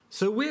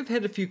So we've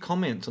had a few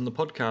comments on the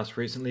podcast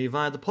recently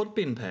via the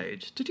Podbean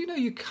page. Did you know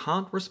you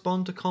can't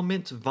respond to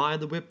comments via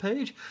the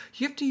webpage?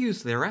 You have to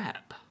use their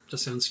app.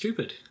 Just sounds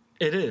stupid.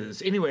 It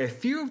is. Anyway, a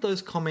few of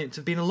those comments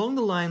have been along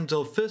the lines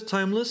of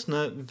first-time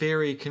listener,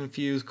 very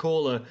confused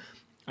caller.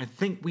 I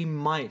think we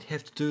might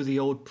have to do the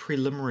old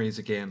preliminaries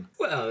again.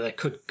 Well, they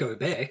could go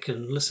back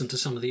and listen to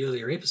some of the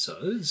earlier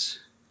episodes.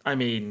 I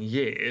mean,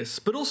 yes,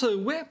 but also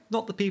we're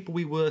not the people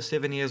we were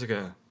 7 years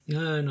ago.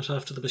 No, not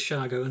after the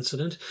Bashago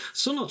incident.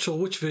 Still not sure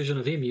which version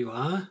of M you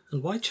are,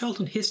 and why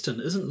Charlton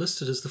Heston isn't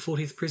listed as the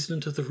 40th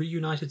President of the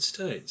Reunited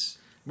States.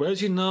 Well,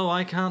 as you know,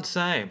 I can't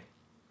say.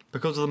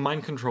 Because of the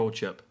mind control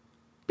chip.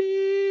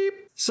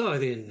 Beep! So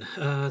then,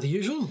 the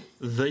usual?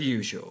 The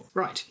usual.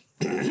 Right.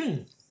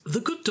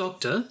 The good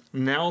doctor,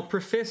 Now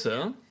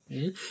Professor,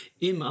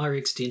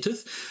 M.R.X.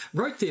 Dentith,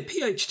 wrote their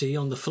PhD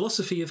on the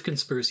philosophy of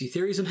conspiracy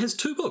theories and has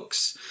 2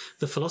 books,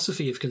 The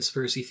Philosophy of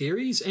Conspiracy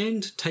Theories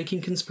and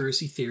Taking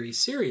Conspiracy Theories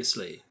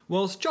Seriously.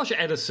 whilst Josh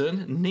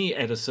Addison, nee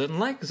Addison,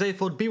 like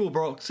Zaphod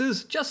Beeblebrox,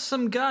 is just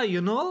some guy, you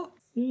know?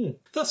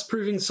 Thus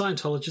proving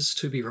Scientologists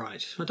to be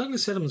right.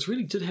 Douglas Adams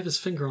really did have his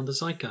finger on the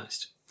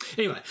zeitgeist.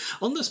 Anyway,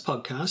 on this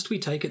podcast, we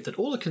take it that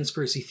all a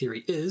conspiracy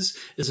theory is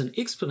an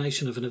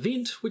explanation of an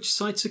event which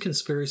cites a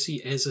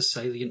conspiracy as a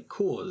salient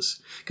cause.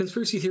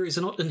 Conspiracy theories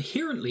are not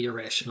inherently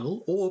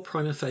irrational or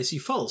prima facie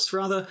false.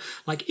 Rather,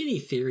 like any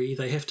theory,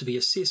 they have to be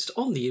assessed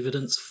on the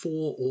evidence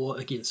for or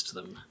against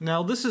them.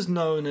 Now, this is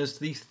known as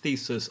the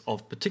thesis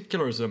of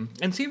particularism,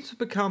 and seems to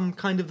become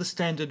kind of the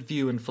standard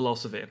view in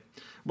philosophy.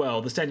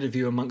 Well, the standard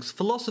view amongst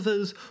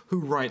philosophers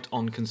who write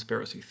on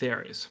conspiracy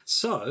theories.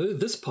 So,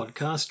 this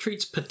podcast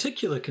treats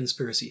particular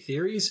conspiracy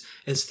theories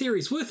as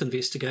theories worth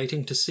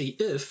investigating to see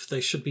if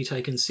they should be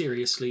taken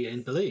seriously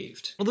and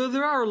believed. Although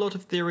there are a lot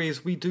of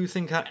theories we do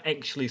think are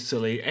actually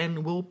silly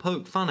and will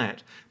poke fun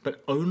at,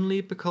 but only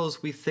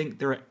because we think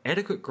there are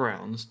adequate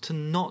grounds to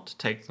not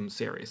take them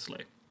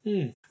seriously.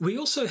 We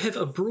also have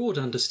a broad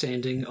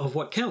understanding of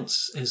what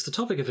counts as the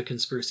topic of a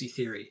conspiracy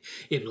theory.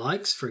 M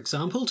likes, for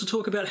example, to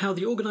talk about how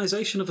the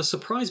organisation of a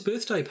surprise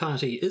birthday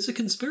party is a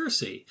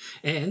conspiracy,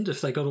 and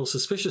if they got all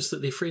suspicious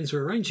that their friends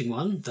were arranging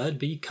one, they'd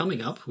be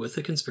coming up with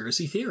a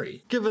conspiracy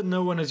theory. Given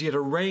no one has yet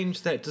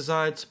arranged that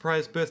desired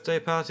surprise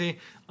birthday party,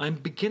 I'm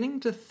beginning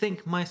to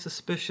think my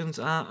suspicions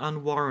are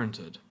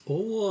unwarranted.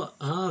 Or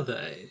are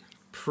they?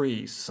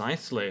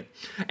 Precisely.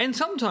 And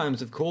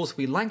sometimes, of course,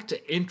 we like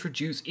to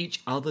introduce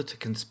each other to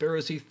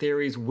conspiracy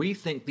theories we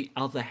think the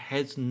other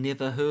has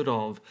never heard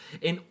of,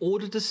 in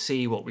order to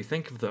see what we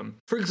think of them.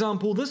 For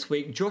example, this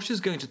week, Josh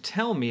is going to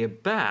tell me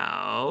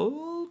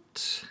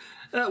about...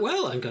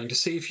 Well, I'm going to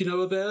see if you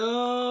know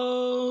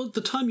about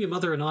the time your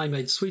mother and I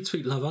made sweet,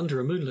 sweet love under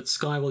a moonlit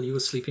sky while you were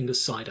sleeping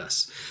beside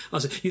us. I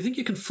said, you think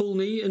you can fool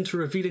me into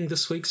revealing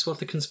this week's What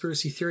the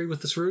Conspiracy Theory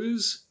with this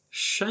ruse?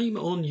 Shame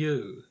on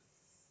you.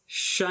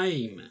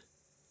 Shame.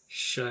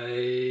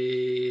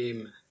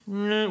 Shame.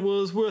 It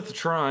was worth a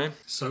try.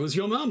 So was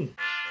your mum.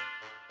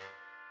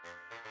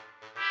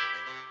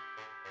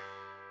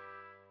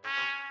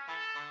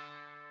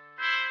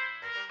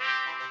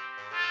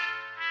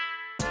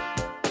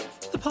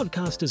 The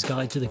Podcaster's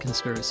Guide to the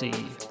Conspiracy,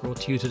 brought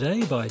to you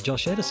today by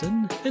Josh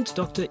Addison and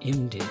Dr.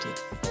 M.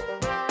 Dentith.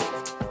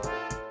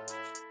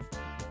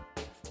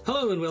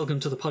 Hello and welcome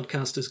to the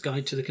Podcaster's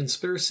Guide to the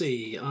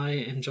Conspiracy. I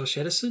am Josh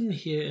Addison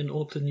here in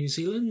Auckland, New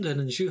Zealand, and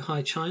in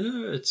Zhuhai,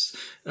 China, it's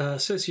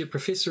Associate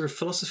Professor of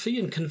Philosophy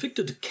and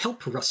convicted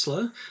kelp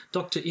rustler,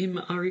 Dr.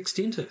 M.R.X.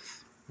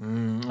 Dentith.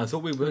 I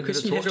thought we were going to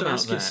talk about that. The question you have to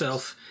ask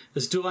yourself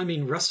is, do I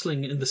mean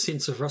rustling in the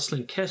sense of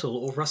rustling cattle,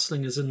 or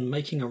rustling as in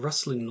making a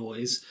rustling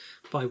noise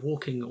by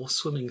walking or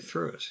swimming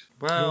through it?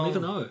 Well, you'll never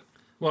know.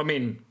 Well, I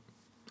mean,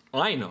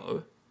 I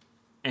know,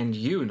 and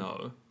you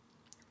know.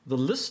 The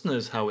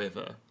listeners,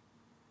 however,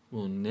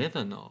 will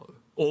never know.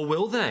 Or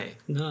will they?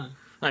 No.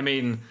 I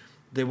mean,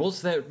 there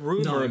was that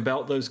rumour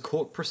about those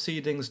court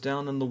proceedings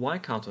down in the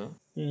Waikato.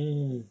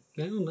 Well,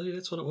 maybe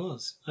that's what it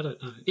was. I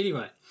don't know.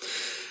 Anyway,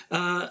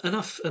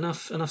 enough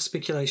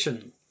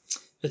speculation.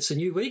 It's a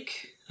new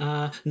week.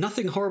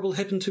 Nothing horrible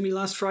happened to me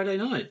last Friday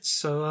night,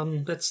 so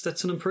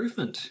that's an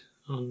improvement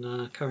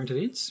on current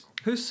events.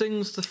 Who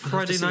sings the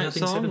Friday night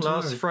song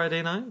last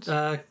Friday night?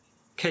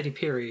 Katy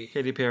Perry.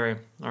 Katy Perry.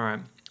 All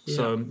right. Yeah.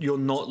 So you're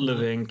not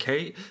living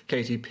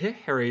Katy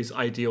Perry's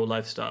ideal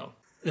lifestyle.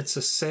 It's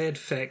a sad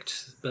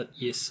fact, but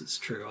yes, it's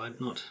true. I'm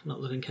not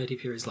living Katy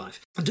Perry's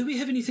life. Do we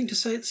have anything to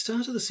say at the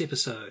start of this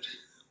episode?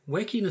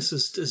 Wackiness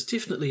is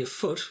definitely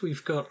afoot.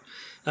 We've got,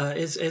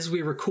 as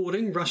we're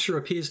recording, Russia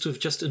appears to have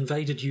just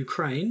invaded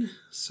Ukraine,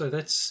 so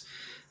that's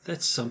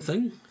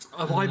something.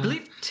 I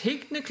believe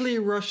technically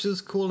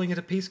Russia's calling it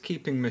a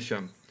peacekeeping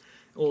mission.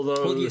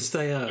 Although well, yes,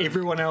 they are.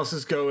 Everyone else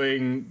is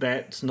going,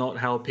 that's not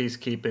how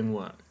peacekeeping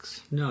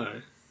works.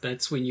 No,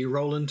 that's when you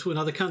roll into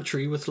another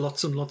country with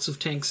lots and lots of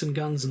tanks and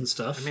guns and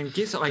stuff. I mean, I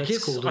guess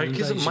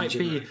it might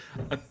be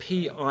a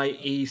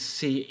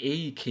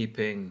PIECE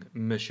keeping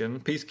mission.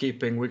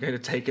 Peacekeeping, we're going to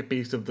take a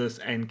piece of this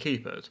and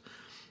keep it.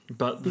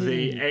 But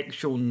the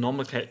actual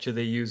nomenclature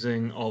they're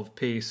using of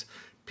peace,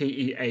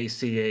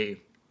 PEACE,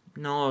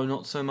 No,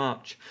 not so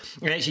much.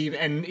 And actually,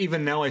 and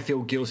even now I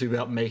feel guilty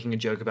about making a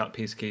joke about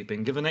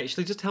peacekeeping, given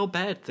actually just how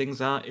bad things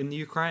are in the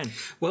Ukraine.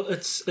 Well,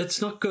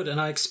 it's not good,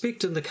 and I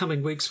expect in the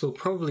coming weeks we'll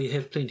probably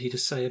have plenty to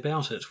say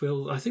about it.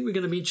 I think we're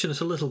going to mention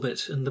it a little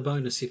bit in the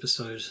bonus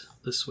episode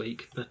this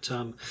week, but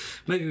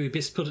maybe we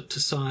best put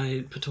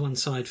to one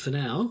side for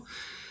now.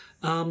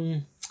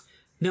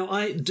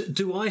 Now,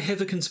 do I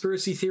have a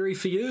conspiracy theory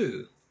for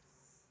you?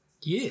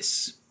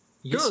 Yes.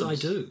 Yes, Good. I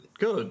do.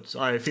 Good.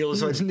 I feel as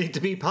though I didn't need to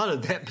be part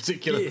of that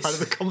particular part of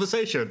the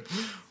conversation.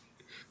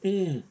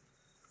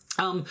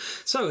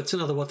 So it's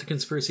another What the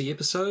Conspiracy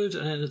episode,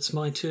 and it's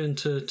my turn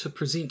to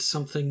present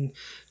something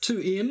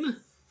to M.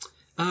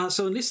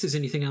 So unless there's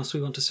anything else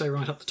we want to say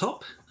right up the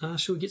top,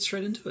 shall we get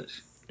straight into it?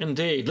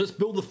 Indeed. Let's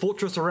build the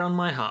fortress around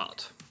my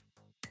heart.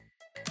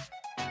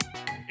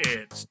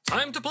 It's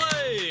time to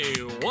play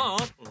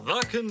What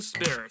the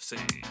Conspiracy.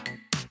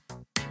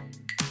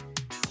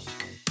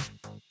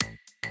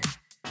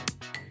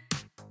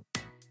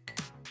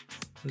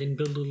 And then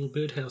build a little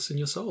birdhouse in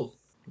your soul.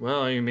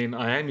 Well, I mean,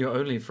 I am your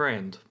only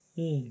friend.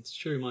 It's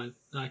true,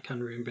 I can't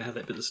remember how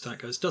that bit of the start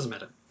goes. Doesn't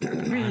matter.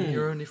 I'm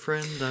your only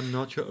friend, I'm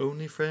not your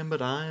only friend,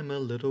 but I'm a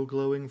little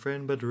glowing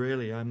friend, but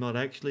really, I'm not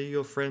actually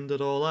your friend at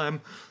all. I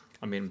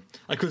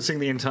could sing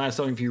the entire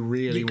song if you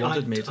really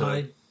wanted me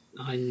to.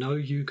 I know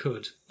you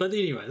could. But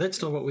anyway,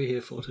 that's not what we're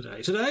here for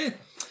today. Today,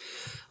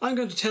 I'm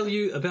going to tell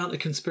you about a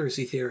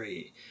conspiracy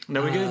theory.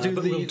 No, we're going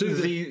to do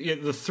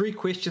the three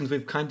questions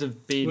we've kind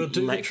of been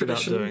lectured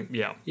about doing.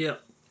 Yeah. Yeah.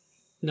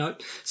 No.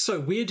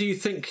 So where do you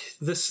think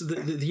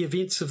the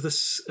events of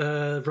this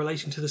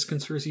relating to this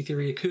conspiracy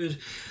theory occurred?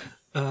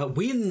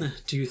 When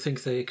do you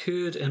think they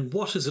occurred? And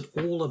what is it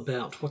all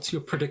about? What's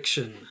your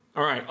prediction?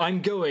 All right,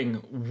 I'm going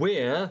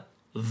where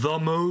the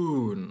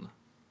moon.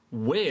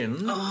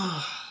 When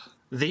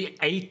the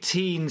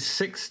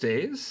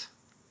 1860s.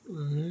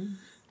 Mm-hmm.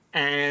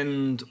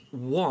 And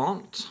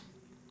what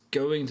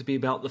going to be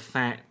about the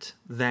fact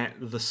that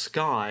the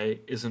sky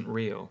isn't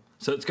real.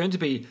 So it's going to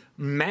be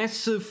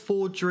massive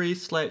forgery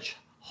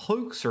 /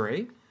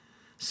 hoaxery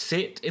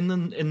set in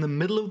the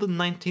middle of the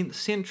 19th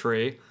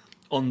century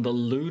on the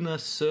lunar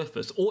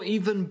surface, or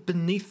even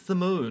beneath the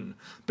moon.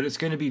 But it's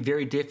going to be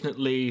very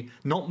definitely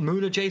not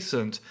moon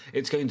adjacent,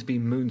 it's going to be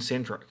moon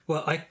centric.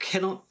 Well, I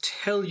cannot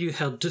tell you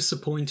how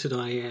disappointed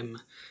I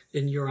am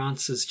in your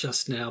answers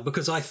just now,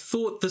 because I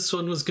thought this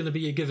one was going to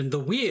be a given. The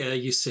where,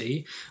 you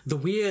see, the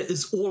where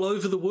is all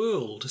over the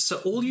world. So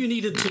all you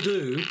needed to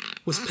do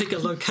was pick a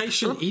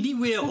location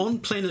anywhere on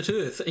planet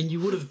Earth and you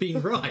would have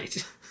been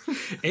right.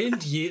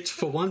 And yet,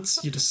 for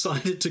once, you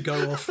decided to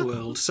go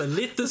off-world. So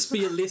let this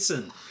be a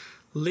lesson.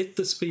 Let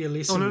this be a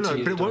lesson. Oh, no, to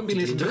you, but it won't be a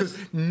lesson, Denver.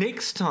 because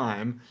next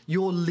time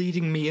you're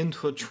leading me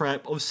into a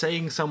trap of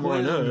saying somewhere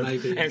on Earth,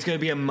 maybe. and it's going to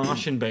be a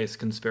Martian-based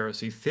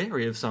conspiracy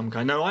theory of some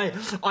kind. No,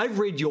 I've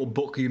read your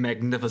book, you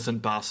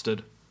magnificent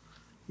bastard.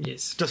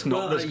 Yes. Just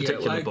not this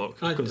particular book.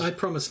 I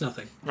promise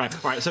nothing. Right,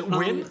 so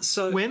when?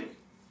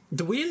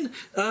 The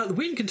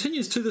when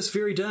continues to this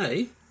very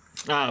day.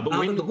 But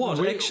when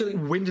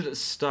did it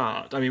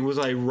start? I mean, was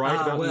I right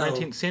about the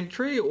 19th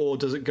century, or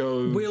does it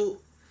go...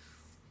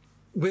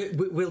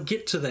 We'll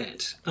get to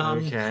that.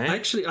 Okay.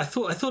 Actually, I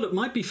thought it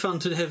might be fun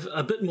to have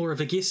a bit more of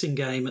a guessing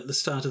game at the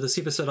start of this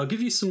episode. I'll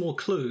give you some more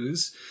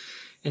clues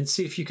and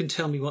see if you can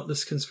tell me what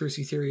this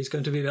conspiracy theory is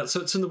going to be about. So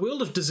it's in the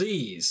world of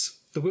disease,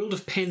 the world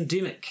of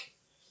pandemic.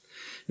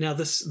 Now,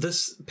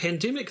 this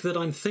pandemic that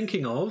I'm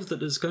thinking of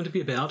that is going to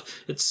be about,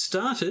 it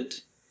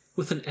started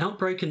with an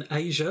outbreak in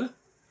Asia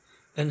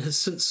and has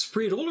since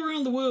spread all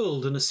around the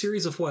world in a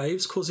series of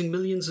waves, causing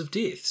millions of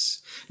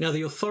deaths. Now,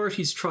 the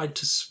authorities tried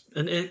to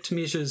enact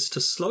measures to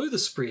slow the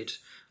spread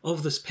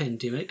of this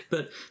pandemic,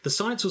 but the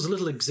science was a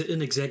little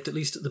inexact, at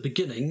least at the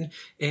beginning,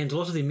 and a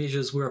lot of their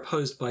measures were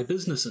opposed by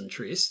business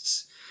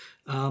interests.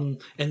 And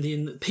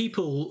then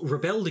people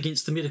rebelled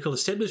against the medical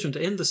establishment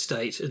and the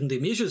state in their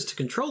measures to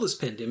control this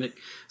pandemic,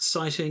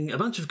 citing a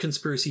bunch of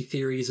conspiracy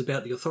theories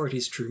about the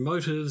authorities' true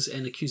motives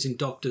and accusing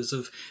doctors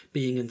of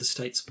being in the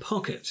state's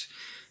pocket.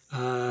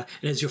 And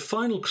as your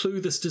final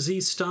clue, this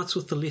disease starts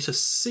with the letter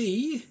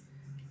C.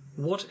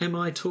 What am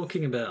I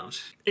talking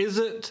about? Is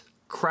it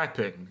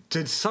crapping?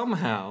 Did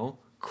somehow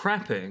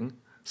crapping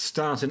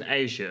start in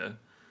Asia,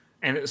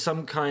 and it's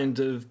some kind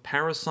of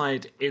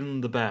parasite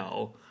in the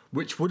bowel,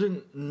 which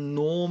wouldn't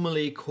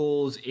normally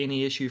cause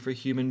any issue for a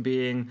human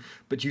being,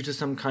 but due to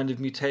some kind of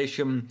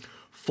mutation,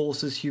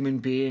 forces human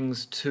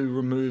beings to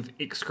remove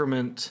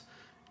excrement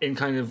in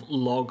kind of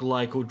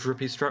log-like or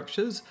drippy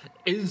structures?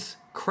 Is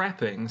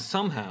crapping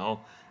somehow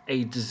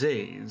a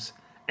disease?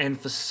 And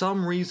for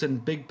some reason,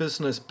 big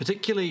business,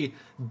 particularly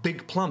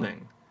big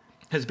plumbing,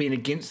 has been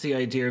against the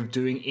idea of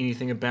doing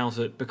anything about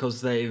it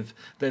because they've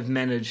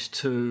managed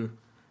to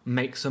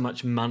make so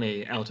much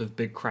money out of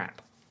big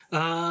crap.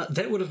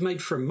 That would have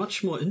made for a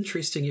much more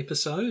interesting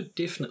episode,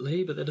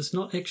 definitely, but that is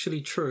not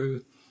actually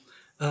true,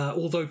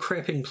 although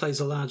crapping plays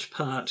a large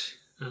part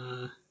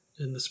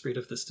in the spread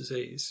of this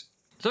disease.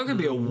 So it could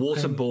be a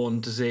waterborne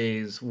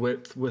disease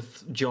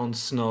with Jon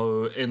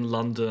Snow in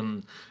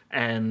London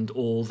and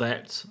all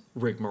that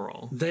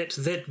rigmarole.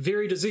 That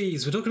very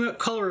disease. We're talking about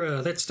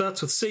cholera. That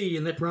starts with C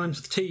and that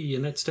rhymes with T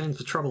and that stands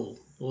for trouble.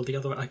 Or the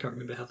other, I can't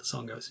remember how the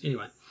song goes.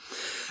 Anyway.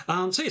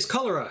 So yes,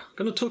 cholera. I'm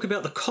going to talk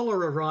about the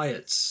cholera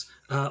riots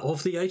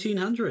of the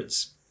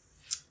 1800s.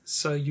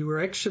 So you're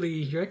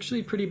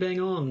actually pretty bang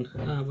on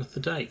with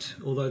the date,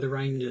 although the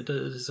range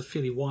is a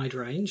fairly wide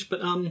range. But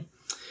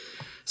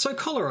so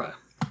cholera.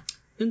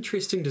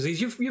 Interesting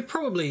disease. You've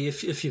probably,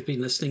 if you've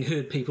been listening,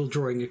 heard people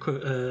drawing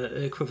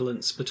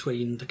equivalents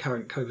between the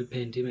current COVID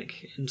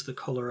pandemic and the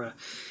cholera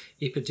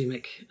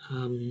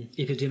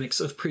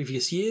epidemics of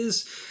previous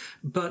years.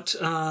 But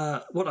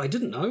what I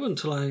didn't know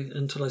until I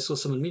saw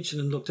someone mention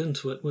and looked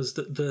into it was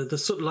that the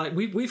sort of like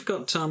we've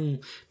got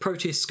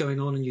protests going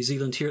on in New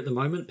Zealand here at the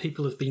moment.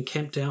 People have been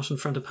camped out in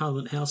front of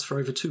Parliament House for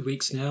over 2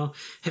 weeks now,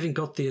 having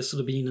got there sort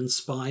of been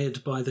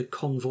inspired by the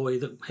convoy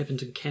that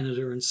happened in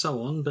Canada and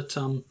so on. But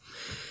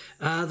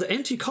the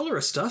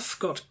anti-cholera stuff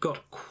got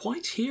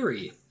quite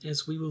hairy,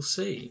 as we will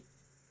see.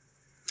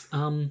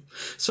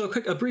 So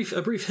a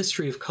brief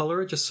history of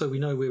cholera, just so we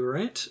know where we're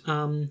at.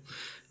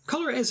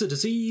 Cholera as a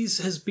disease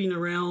has been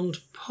around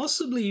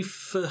possibly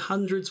for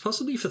hundreds,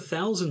 possibly for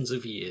thousands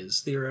of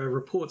years. There are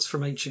reports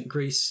from ancient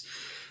Greece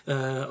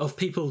of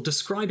people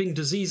describing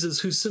diseases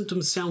whose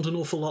symptoms sound an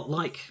awful lot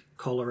like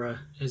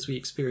cholera as we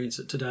experience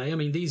it today. I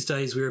mean, these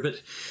days we're a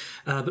bit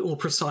more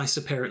precise,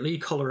 apparently.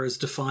 Cholera is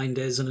defined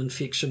as an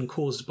infection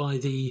caused by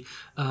the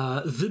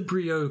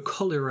Vibrio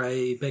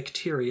cholerae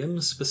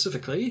bacterium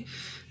specifically,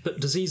 but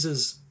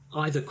diseases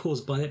either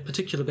caused by that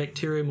particular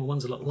bacterium or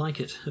ones a lot like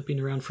it have been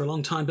around for a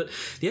long time. But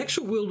the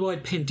actual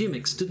worldwide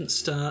pandemics didn't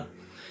start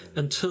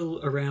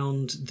until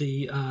around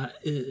the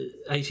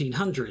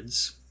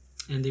 1800s.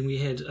 And then we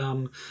had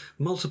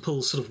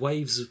multiple sort of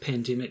waves of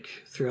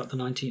pandemic throughout the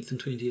 19th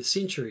and 20th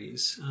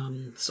centuries.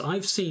 So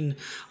I've seen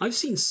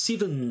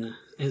 7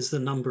 as the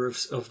number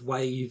of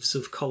waves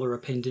of cholera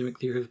pandemic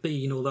there have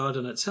been, although I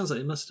don't know, it sounds like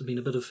it must have been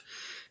a bit of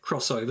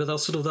crossover.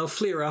 They'll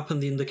flare up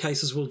and then the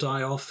cases will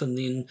die off, and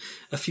then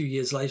a few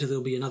years later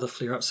there'll be another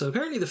flare up. So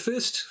apparently the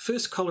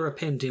first cholera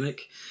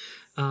pandemic,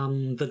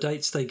 the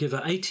dates they give are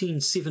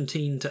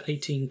 1817 to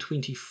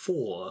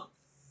 1824.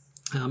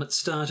 It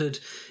started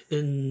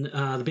in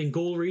the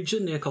Bengal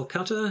region near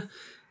Kolkata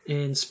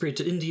and spread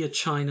to India,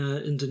 China,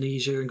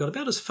 Indonesia, and got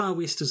about as far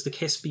west as the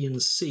Caspian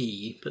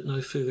Sea, but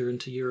no further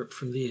into Europe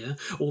from there.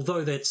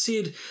 Although that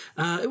said,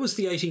 it was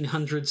the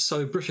 1800s,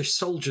 so British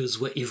soldiers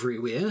were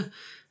everywhere.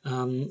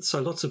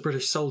 So lots of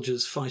British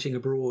soldiers fighting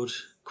abroad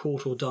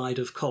caught or died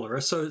of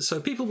cholera. So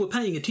people were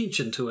paying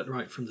attention to it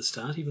right from the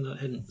start, even though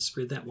it hadn't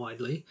spread that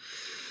widely.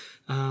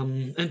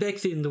 And back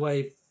then, the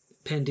way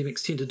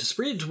pandemics tended to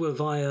spread were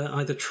via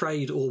either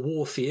trade or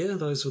warfare.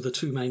 Those were the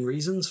two main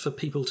reasons for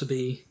people to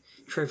be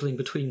travelling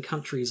between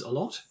countries a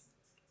lot.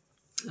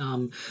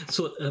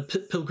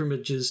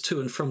 Pilgrimages to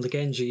and from the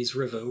Ganges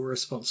River were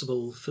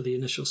responsible for the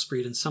initial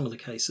spread in some of the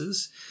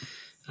cases,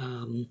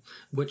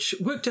 which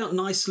worked out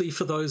nicely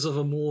for those of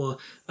a more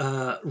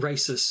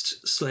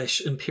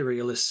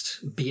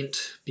racist/imperialist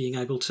bent, being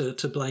able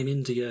to blame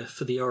India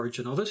for the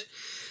origin of it.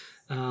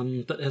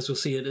 But as we'll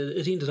see,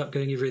 it ended up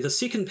going everywhere. The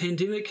second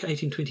pandemic,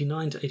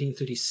 1829 to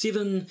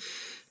 1837,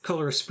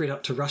 cholera spread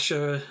up to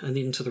Russia and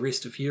then to the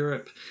rest of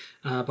Europe.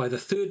 By the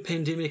third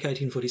pandemic,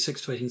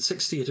 1846 to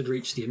 1860, it had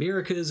reached the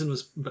Americas and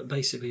was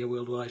basically a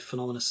worldwide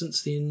phenomenon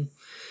since then.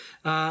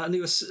 And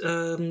there were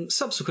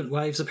subsequent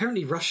waves.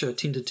 Apparently Russia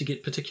tended to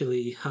get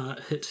particularly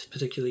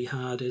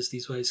hard as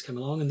these waves came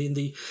along. And then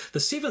the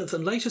seventh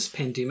and latest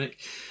pandemic,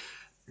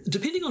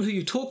 depending on who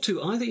you talk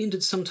to, either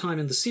ended sometime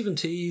in the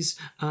 70s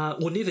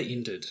or never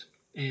ended.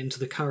 And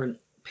the current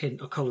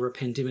cholera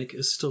pandemic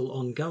is still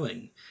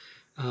ongoing.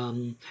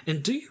 And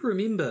do you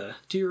remember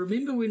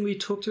when we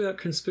talked about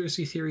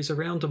conspiracy theories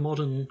around a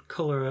modern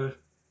cholera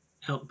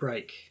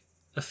outbreak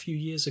a few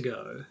years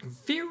ago?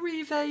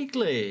 Very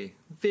vaguely.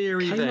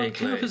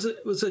 Came up as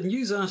it was a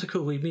news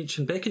article we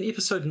mentioned back in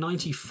episode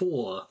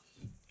 94,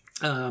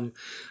 which I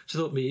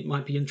thought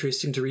might be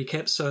interesting to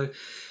recap. So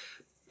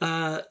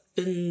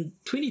in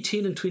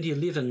 2010 and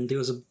 2011, there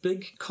was a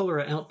big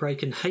cholera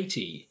outbreak in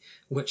Haiti,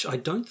 which I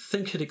don't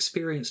think had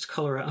experienced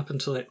cholera up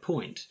until that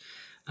point.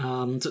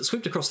 So it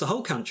swept across the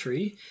whole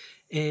country,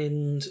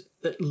 and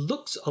it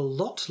looked a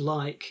lot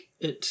like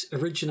it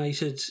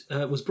originated,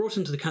 was brought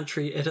into the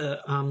country at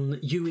a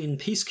UN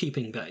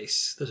peacekeeping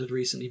base that had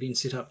recently been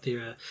set up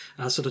there,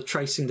 sort of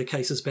tracing the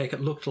cases back. It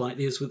looked like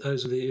those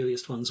were the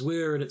earliest ones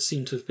were, and it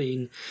seemed to have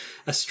been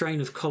a strain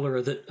of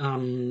cholera that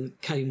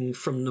came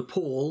from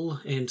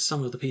Nepal, and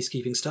some of the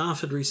peacekeeping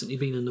staff had recently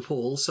been in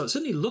Nepal. So it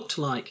certainly looked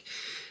like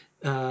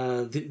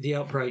the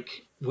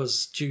outbreak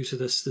was due to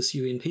this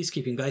UN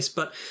peacekeeping base,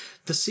 but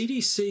the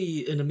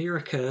CDC in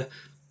America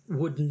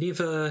would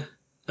never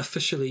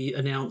officially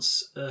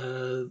announce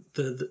the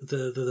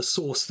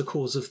source, the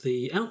cause of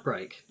the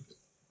outbreak.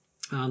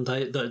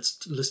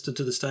 It's listed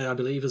to this day, I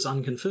believe, as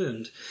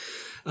unconfirmed.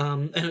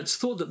 And it's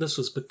thought that this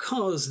was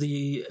because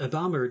the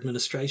Obama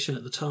administration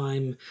at the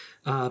time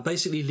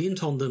basically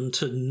leant on them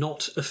to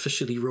not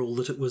officially rule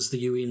that it was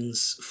the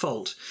UN's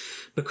fault,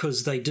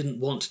 because they didn't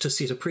want to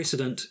set a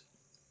precedent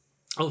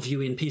of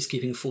UN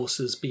peacekeeping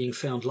forces being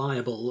found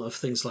liable of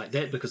things like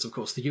that, because of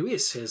course the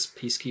US has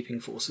peacekeeping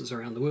forces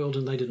around the world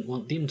and they didn't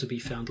want them to be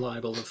found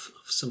liable of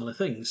similar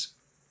things.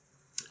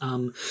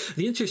 The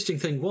interesting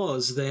thing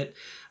was that,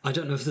 I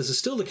don't know if this is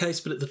still the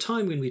case, but at the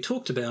time when we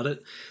talked about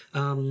it,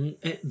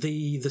 at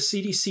the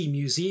CDC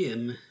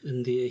museum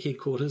in their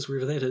headquarters,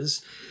 wherever that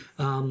is,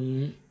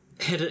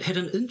 had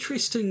an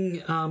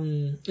interesting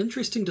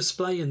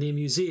display in their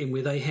museum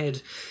where they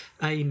had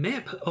a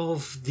map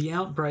of the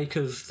outbreak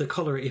of the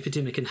cholera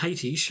epidemic in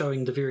Haiti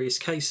showing the various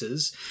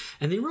cases,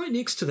 and then right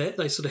next to that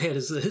they sort of had,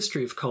 as the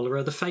history of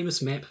cholera, the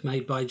famous map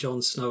made by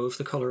John Snow of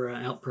the cholera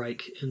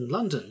outbreak in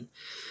London.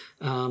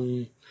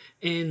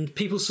 And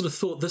people sort of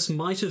thought this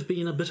might have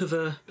been a bit of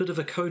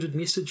a coded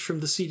message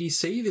from the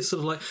CDC. They're sort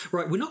of like,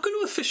 right, we're not going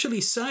to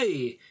officially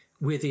say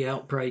where the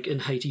outbreak in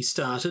Haiti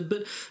started,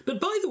 but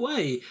by the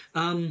way,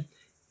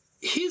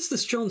 here's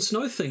this John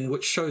Snow thing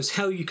which shows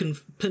how you can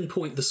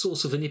pinpoint the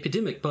source of an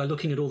epidemic by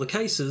looking at all the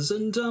cases,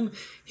 and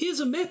here's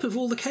a map of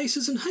all the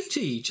cases in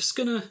Haiti. Just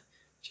gonna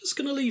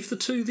leave the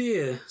two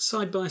there,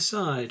 side by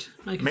side.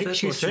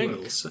 Makes you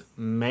think.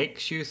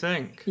 Makes you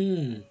think. I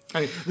mean,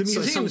 the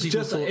museum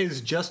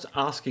is just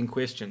asking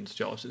questions,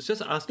 Josh. It's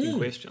just asking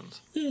questions.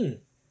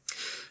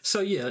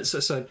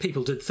 So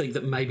people did think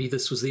that maybe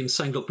this was them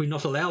saying, look, we're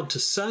not allowed to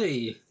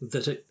say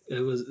that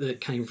it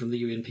came from the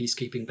UN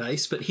peacekeeping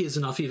base, but here's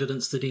enough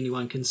evidence that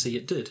anyone can see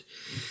it did.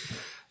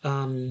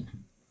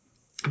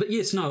 But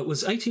yes, no, it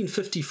was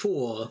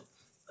 1854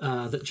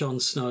 that John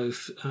Snow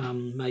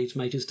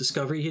made his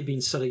discovery. He'd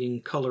been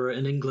studying cholera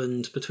in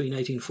England between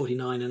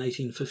 1849 and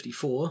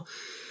 1854.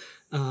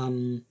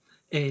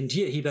 And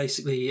yeah, he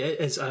basically,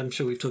 as I'm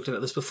sure we've talked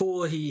about this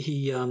before,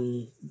 he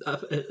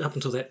up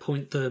until that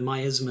point, the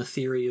miasma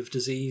theory of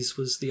disease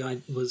was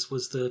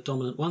the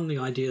dominant one. The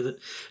idea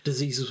that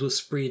diseases were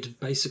spread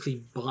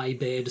basically by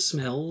bad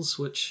smells,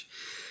 which,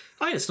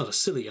 it's not a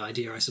silly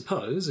idea, I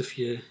suppose.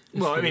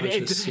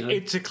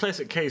 It's a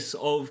classic case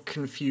of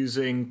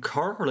confusing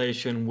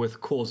correlation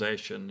with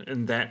causation,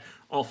 in that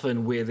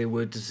often where there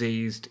were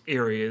diseased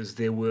areas,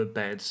 there were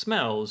bad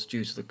smells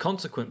due to the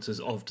consequences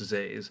of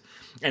disease.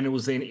 And it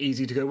was then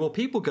easy to go, well,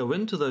 people go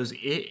into those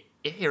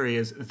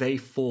areas, they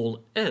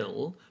fall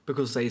ill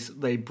because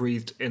they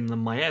breathed in the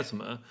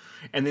miasma,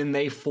 and then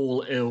they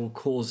fall ill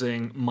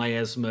causing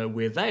miasma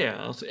where they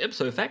are. So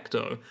ipso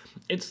facto,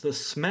 it's the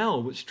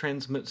smell which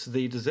transmits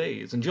the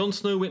disease. And Jon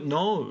Snow went,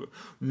 no.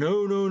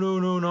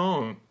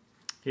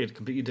 He had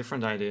completely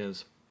different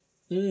ideas.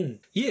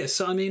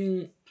 Yes, I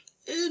mean,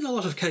 in a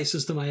lot of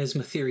cases, the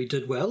miasma theory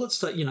did well.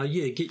 It's like,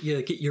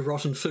 get your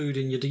rotten food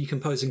and your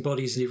decomposing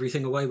bodies and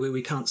everything away where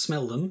we can't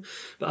smell them.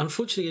 But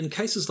unfortunately, in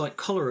cases like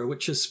cholera,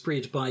 which is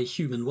spread by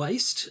human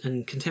waste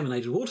and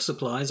contaminated water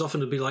supplies,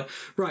 often it'd be like,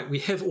 right, we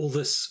have all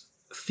this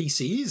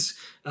feces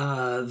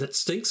that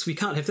stinks, we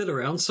can't have that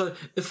around, so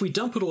if we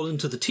dump it all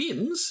into the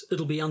Thames,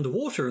 it'll be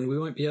underwater and we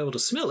won't be able to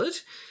smell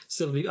it,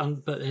 so it'll be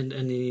and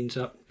then end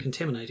up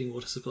contaminating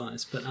water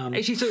supplies. But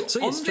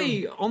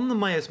actually, on the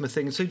miasma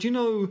thing, so do you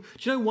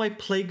know why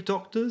plague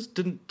doctors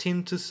didn't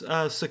tend to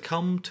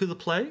succumb to the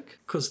plague?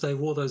 Because they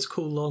wore those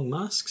cool long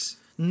masks.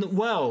 So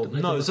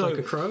like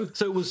a crow?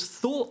 So it was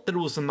thought that it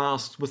was the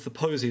masks with the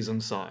posies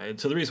inside.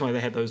 So the reason why they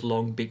had those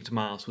long beaked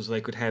masks was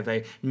they could have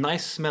a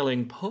nice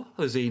smelling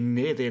posy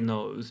near their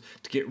nose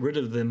to get rid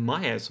of the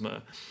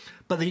miasma.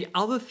 But the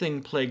other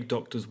thing plague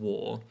doctors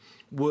wore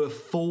were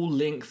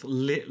full-length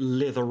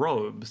leather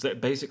robes that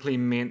basically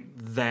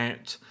meant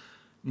that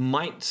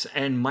mites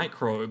and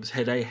microbes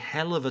had a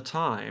hell of a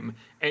time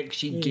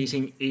actually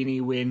getting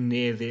anywhere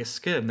near their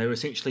skin. They were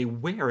essentially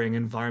wearing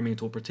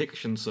environmental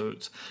protection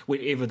suits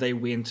whenever they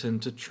went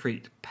in to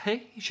treat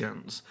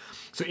patients.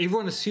 So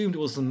everyone assumed it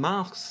was the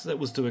masks that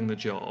was doing the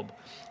job,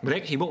 but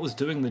actually what was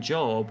doing the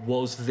job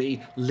was the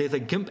leather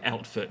gimp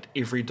outfit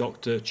every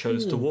doctor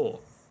chose to wear.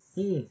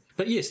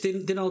 But yes,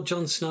 then old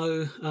Jon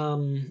Snow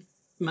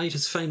made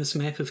his famous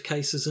map of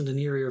cases in an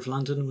area of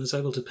London and was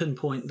able to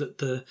pinpoint that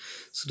the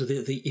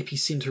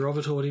epicenter of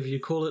it, or whatever you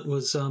call it,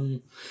 was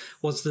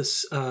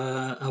this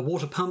a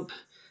water pump.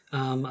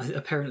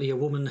 Apparently a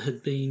woman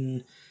had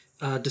been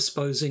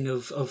disposing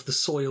of the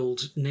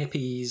soiled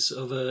nappies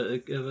of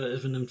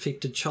an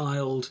infected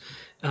child,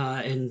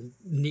 and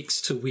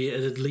next to where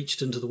it had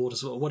leached into the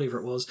water, or whatever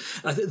it was.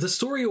 The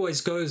story always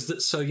goes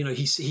that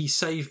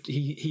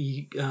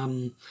he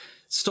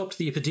stopped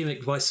the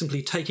epidemic by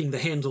simply taking the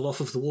handle off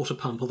of the water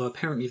pump, although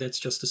apparently that's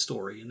just a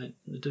story, and it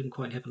didn't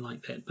quite happen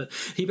like that. But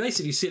he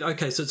basically said,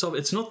 okay, so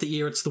it's not the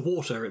air, it's the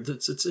water.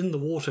 It's in the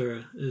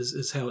water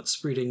is how it's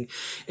spreading.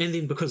 And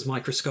then because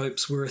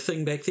microscopes were a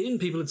thing back then,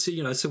 people had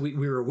said, so we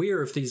were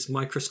aware of these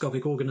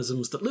microscopic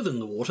organisms that live in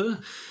the water.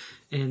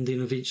 and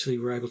then eventually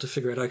were able to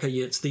figure out, okay,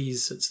 yeah, it's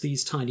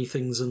these tiny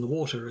things in the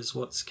water is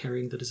what's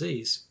carrying the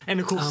disease. And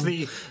of course,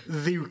 the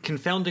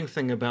confounding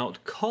thing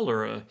about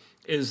cholera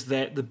is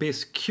that the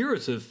best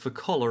curative for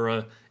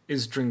cholera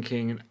is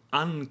drinking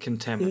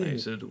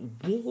uncontaminated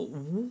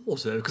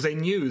water, because they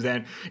knew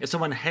that if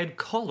someone had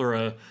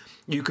cholera,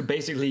 you could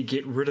basically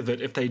get rid of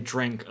it if they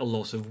drank a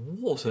lot of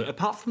water,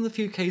 apart from the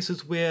few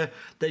cases where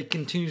they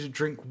continue to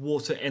drink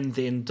water and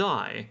then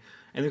die.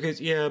 And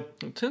because,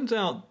 it turns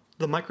out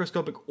the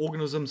microscopic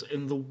organisms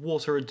in the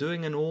water are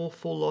doing an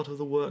awful lot of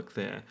the work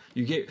there.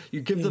 You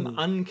give them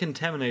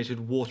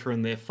uncontaminated water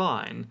and they're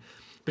fine,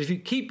 but if you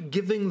keep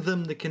giving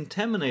them the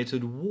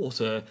contaminated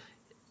water,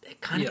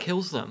 it kind of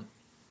kills them.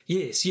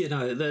 Yes,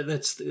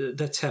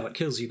 that's how it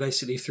kills you,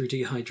 basically through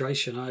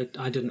dehydration.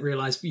 I didn't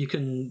realise you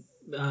can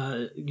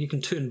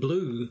turn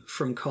blue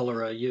from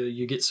cholera.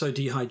 You get so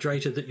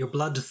dehydrated that your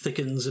blood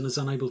thickens and is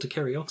unable to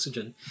carry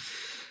oxygen.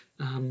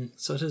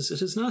 So it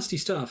is nasty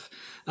stuff.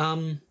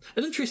 An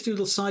interesting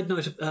little side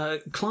note: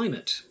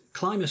 climate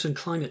and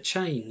climate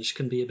change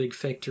can be a big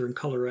factor in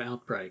cholera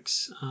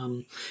outbreaks.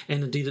 And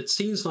indeed, it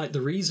seems like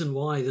the reason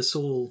why this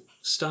all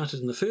started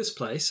in the first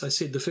place. I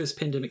said the first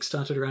pandemic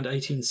started around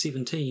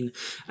 1817.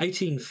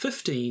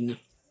 1815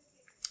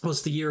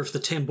 was the year of the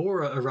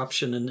Tambora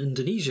eruption in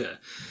Indonesia,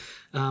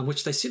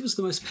 which they said was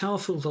the most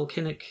powerful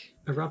volcanic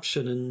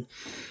eruption in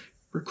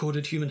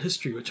recorded human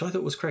history, which I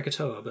thought was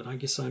Krakatoa, but I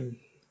guess I'm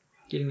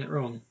getting that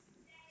wrong.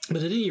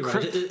 But at any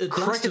rate, it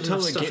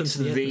Krakatoa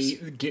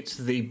gets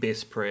the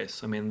best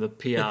press. I mean, the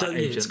PR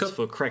agents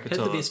for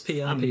Krakatoa had the best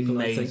PR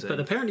people, I think. But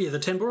apparently, the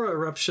Tambora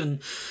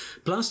eruption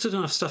blasted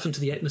enough stuff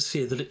into the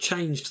atmosphere that it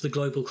changed the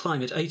global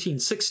climate.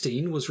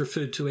 1816 was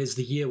referred to as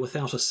the year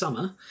without a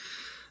summer.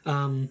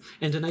 And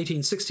in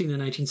 1816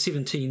 and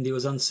 1817, there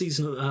was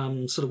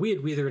unseasonal, sort of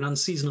weird weather and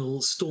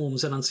unseasonal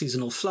storms and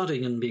unseasonal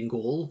flooding in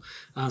Bengal.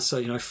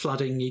 So,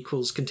 flooding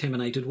equals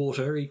contaminated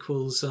water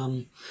equals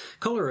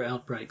cholera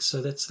outbreaks.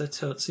 So that's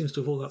how it seems to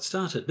have all got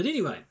started. But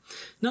anyway,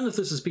 none of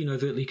this has been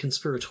overtly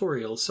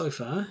conspiratorial so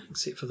far,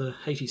 except for the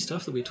Haiti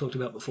stuff that we talked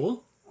about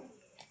before.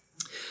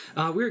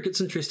 Where it gets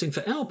interesting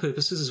for our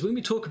purposes is when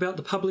we talk about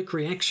the public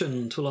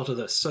reaction to a lot of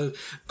this. So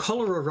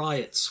cholera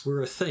riots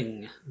were a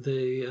thing.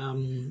 They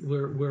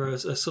were a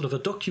sort of a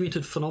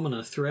documented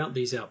phenomena throughout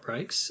these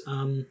outbreaks.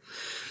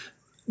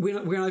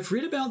 When I've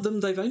read about them,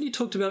 they've only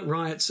talked about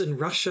riots in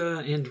Russia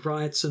and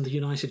riots in the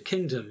United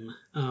Kingdom.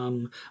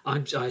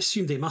 I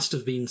assume there must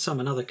have been some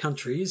in other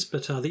countries,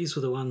 but these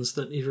were the ones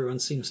that everyone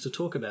seems to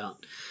talk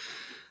about.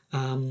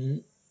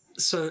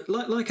 So,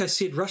 like I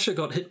said, Russia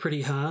got hit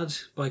pretty hard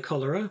by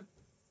cholera.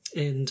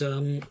 And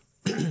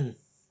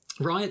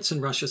riots in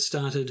Russia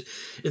started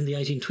in the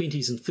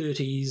 1820s and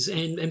 30s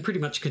and pretty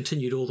much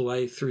continued all the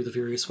way through the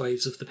various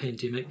waves of the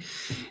pandemic.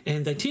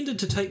 And they tended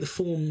to take the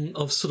form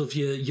of sort of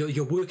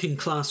your working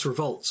class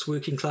revolts,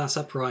 working class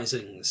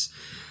uprisings.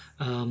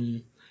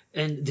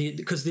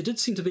 Because there did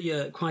seem to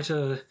be quite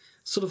a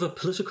sort of a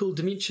political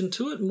dimension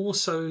to it, more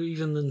so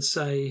even than,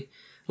 say...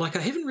 Like,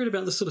 I haven't read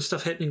about the sort of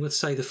stuff happening with,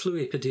 say, the flu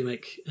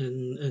epidemic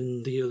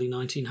in the early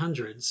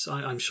 1900s.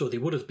 I'm sure there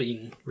would have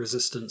been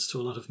resistance to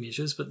a lot of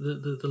measures, but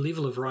the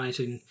level of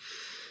rioting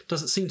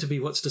doesn't seem to be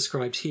what's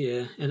described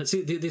here. And there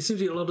seems to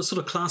be a lot of sort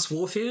of class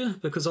warfare,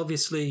 because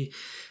obviously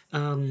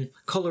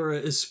cholera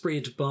is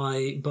spread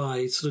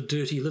by sort of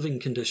dirty living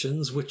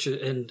conditions,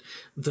 and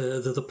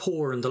the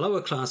poor and the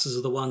lower classes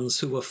are the ones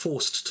who are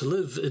forced to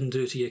live in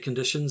dirtier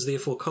conditions,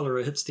 therefore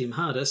cholera hits them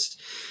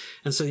hardest.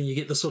 And so then you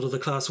get the sort of the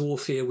class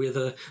warfare where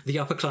the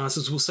upper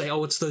classes will say,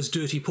 oh, it's those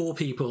dirty poor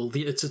people.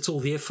 It's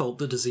all their fault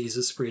the disease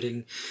is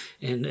spreading.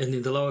 And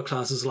then the lower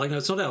classes are like, no,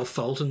 it's not our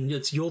fault. And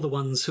you're the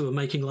ones who are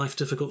making life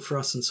difficult for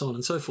us and so on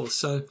and so forth.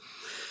 So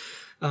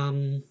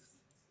in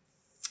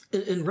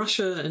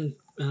Russia, and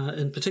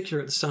in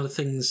particular at the start of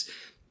things,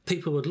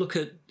 people would look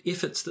at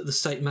efforts that the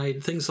state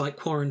made, things like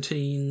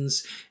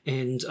quarantines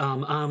and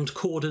armed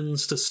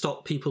cordons to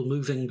stop people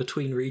moving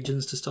between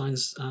regions to try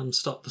and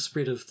stop the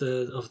spread of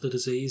the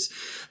disease.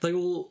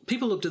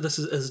 People looked at this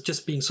as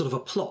just being sort of a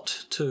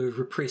plot to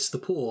repress the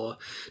poor,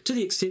 to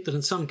the extent that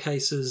in some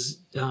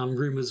cases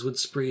rumours would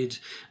spread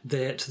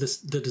that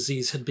the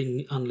disease had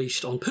been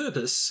unleashed on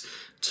purpose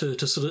to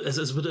sort of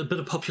as a bit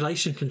of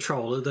population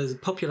control. Those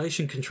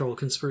population control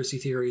conspiracy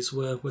theories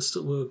were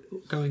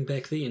going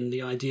back then.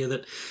 The idea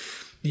that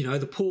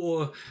the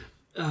poor,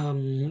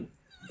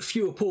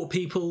 fewer poor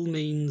people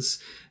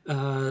means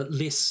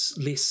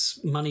less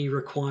money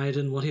required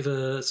in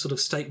whatever sort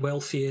of state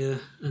welfare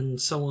and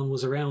so on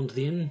was around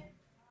then.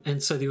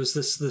 And so there was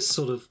this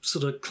sort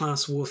of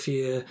class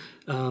warfare,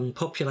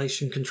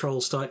 population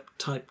control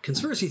type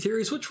conspiracy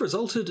theories, which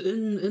resulted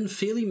in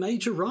fairly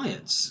major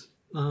riots.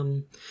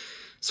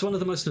 So one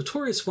of the most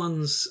notorious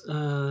ones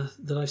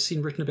that I've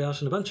seen written about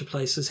in a bunch of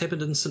places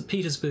happened in St.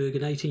 Petersburg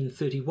in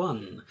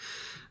 1831.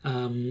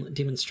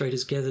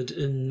 Demonstrators gathered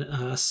in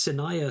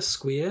Senaya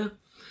Square,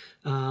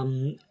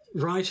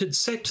 rioted,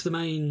 sacked the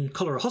main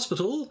cholera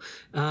hospital,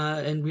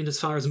 and went as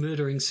far as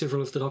murdering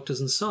several of the doctors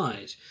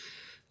inside.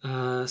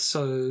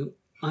 So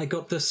I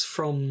got this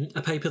from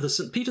a paper, The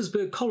St.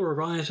 Petersburg Cholera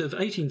Riot of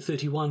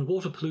 1831,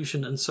 Water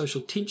Pollution and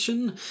Social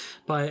Tension,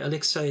 by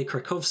Alexei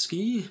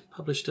Krakovsky,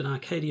 published in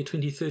Arcadia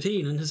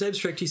 2013. In his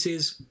abstract he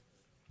says,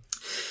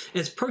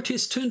 as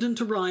protests turned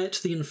into riot,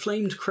 the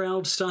inflamed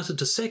crowd started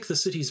to sack the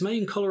city's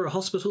main cholera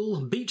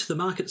hospital, beat the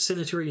market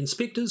sanitary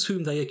inspectors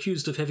whom they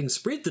accused of having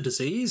spread the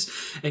disease,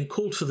 and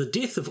called for the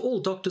death of all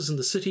doctors in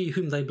the city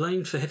whom they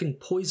blamed for having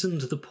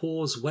poisoned the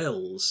poor's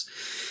wells.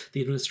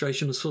 The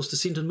administration was forced to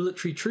send in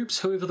military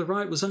troops. However, the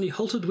riot was only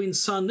halted when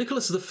Tsar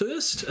Nicholas I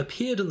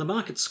appeared in the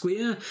market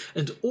square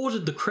and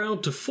ordered the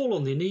crowd to fall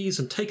on their knees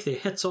and take their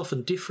hats off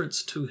in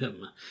deference to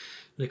him.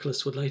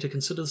 Nicholas would later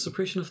consider the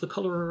suppression of the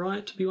cholera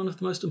riot to be one of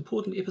the most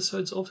important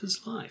episodes of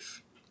his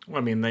life. Well,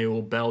 I mean, they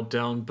all bowed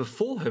down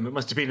before him. It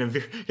must have been a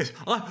very... Yes,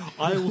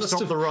 I will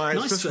stop the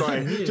riots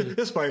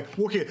this way.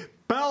 Walk here.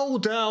 Bow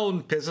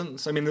down,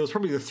 peasants. I mean, there was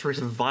probably the threat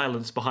of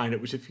violence behind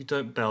it, which if you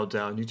don't bow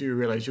down, you do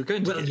realise you're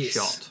going to get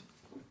shot.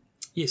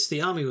 Yes,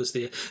 the army was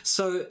there.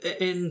 So,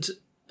 and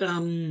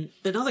in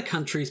other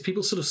countries,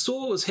 people sort of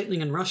saw what was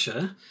happening in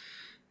Russia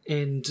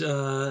and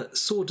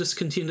saw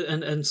discontent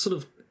and sort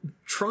of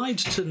tried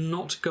to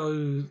not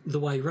go the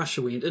way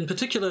Russia went. In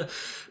particular,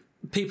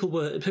 people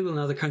in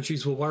other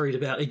countries were worried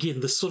about,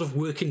 again, this sort of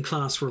working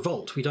class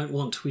revolt. We don't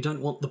want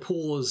the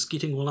poors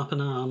getting all up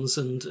in arms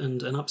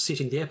and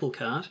upsetting the apple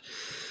cart.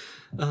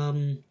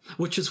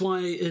 Which is why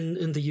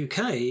in the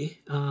UK,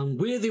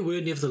 where there were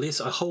nevertheless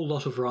a whole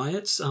lot of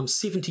riots,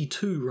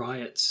 72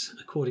 riots,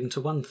 according to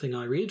one thing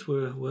I read,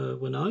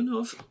 were known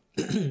of.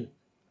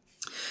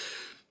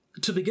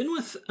 To begin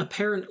with,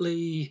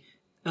 apparently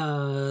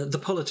the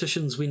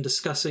politicians, when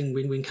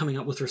coming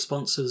up with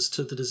responses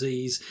to the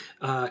disease,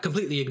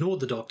 completely ignored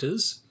the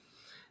doctors.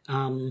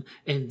 And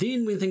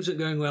then when things were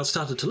going well,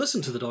 started to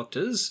listen to the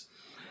doctors.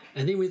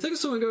 And then when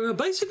things were going well,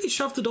 basically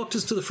shoved the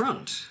doctors to the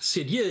front.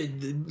 Said, yeah,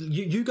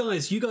 you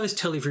guys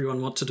tell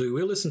everyone what to do.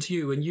 We'll listen to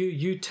you, and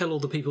you tell all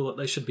the people what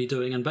they should be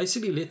doing. And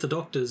basically let the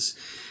doctors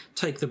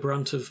take the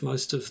brunt of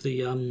most of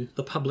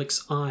the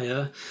public's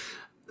ire,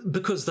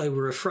 because they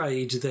were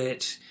afraid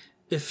that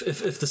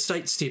if the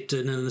state stepped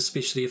in, and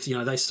especially if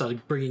they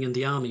started bringing in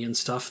the army and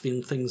stuff,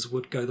 then things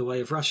would go the way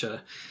of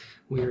Russia.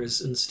 Whereas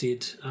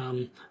instead,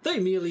 they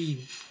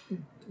merely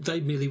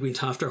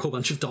went after a whole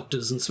bunch of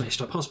doctors and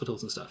smashed up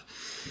hospitals and stuff.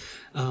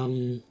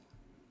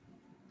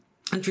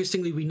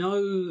 Interestingly, we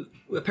know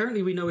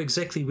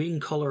exactly when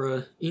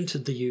cholera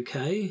entered the UK.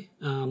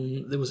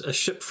 There was a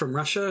ship from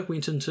Russia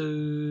went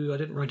into, I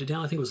didn't write it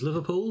down, I think it was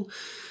Liverpool.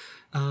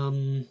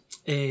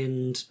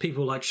 And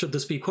people were like, should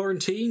this be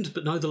quarantined?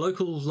 But no, the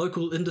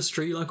local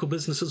industry, local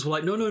businesses were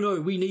like,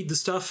 no, we need the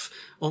stuff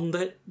on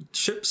that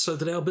ship so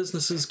that our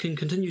businesses can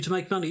continue to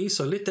make money,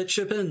 so let that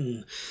ship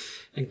in.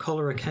 And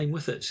cholera came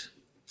with it.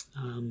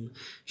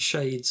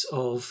 Shades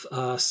of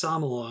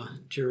Samoa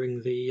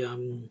during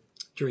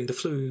the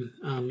flu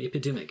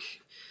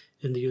epidemic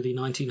in the early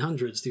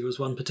 1900s. There was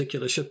one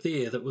particular ship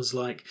there that was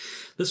like,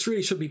 this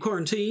really should be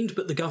quarantined,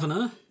 but the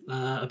governor,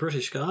 a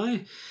British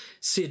guy,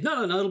 said,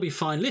 no, it'll be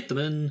fine, let them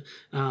in.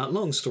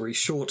 Long story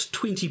short,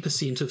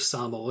 20% of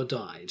Samoa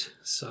died.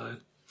 So,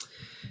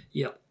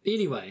 yeah.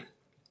 Anyway,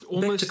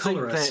 almost back to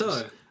cholera.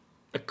 So,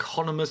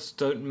 economists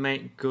don't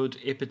make good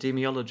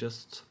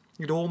epidemiologists.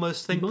 You'd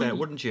almost think that,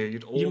 wouldn't you?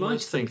 You'd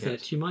almost think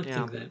that. You might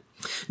think that.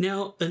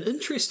 Now, an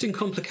interesting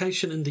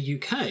complication in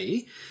the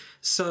UK.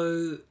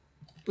 So,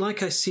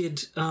 like I said,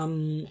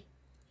 so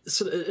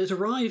it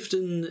arrived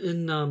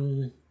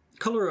in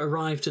cholera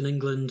arrived in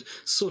England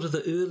sort of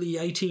the early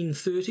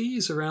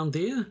 1830s, around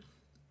there.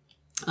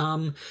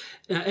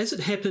 As it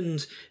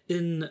happened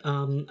in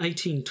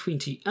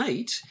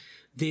 1828,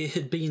 there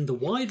had been the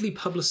widely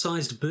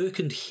publicised Burke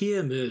and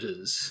Hare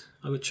murders,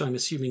 which I'm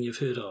assuming you've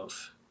heard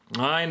of.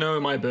 I know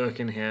my Burke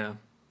and Hare.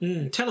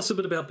 Tell us a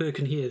bit about Burke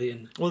and Hare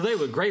then. Well, they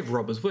were grave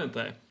robbers, weren't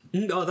they?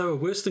 Oh, they were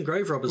worse than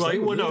grave robbers.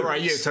 Right, well, no,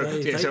 right, yeah. So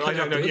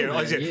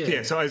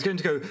I was going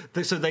to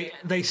go. So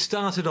they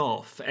started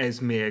off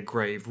as mere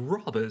grave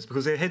robbers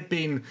because there had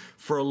been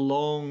for a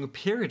long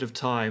period of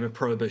time a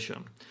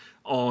prohibition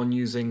on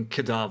using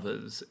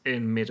cadavers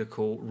in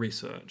medical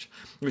research,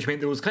 which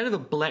meant there was kind of a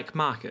black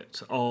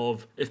market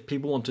of, if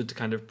people wanted to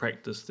kind of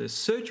practice their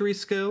surgery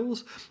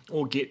skills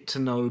or get to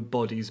know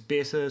bodies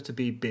better, to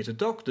be better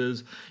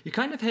doctors, you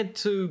kind of had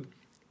to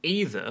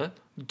either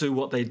do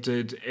what they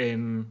did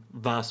in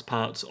vast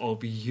parts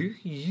of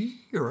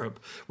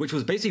Europe, which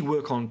was basically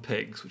work on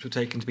pigs, which were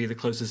taken to be the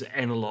closest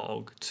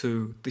analogue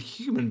to the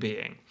human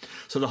being.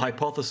 So the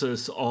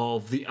hypothesis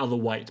of the other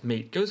white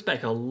meat goes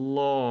back a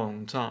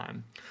long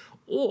time.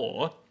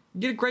 Or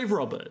get a grave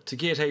robber to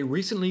get a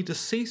recently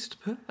deceased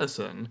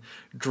person,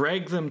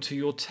 drag them to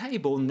your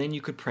table, and then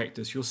you could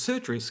practice your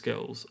surgery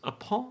skills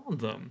upon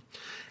them.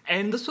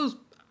 And this was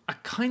a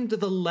kind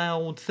of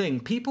allowed thing.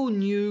 People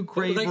knew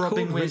grave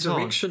robbing went on.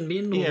 Resurrection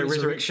men or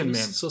resurrection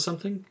men or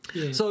something?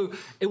 Yeah. So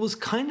it was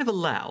kind of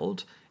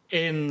allowed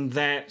in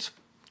that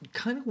you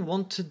kind of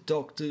wanted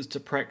doctors to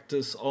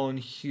practice on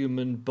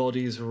human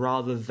bodies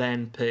rather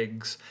than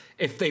pigs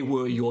if they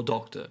were your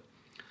doctor.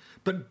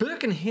 But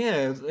Burke and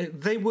Hare,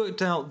 they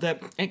worked out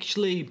that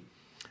actually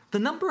the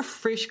number of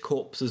fresh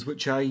corpses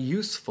which are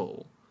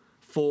useful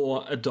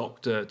for a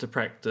doctor to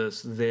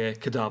practice their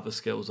cadaver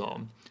skills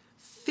on,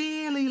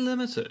 fairly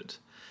limited.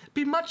 It'd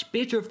be much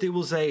better if there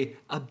was a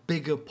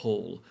bigger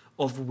pool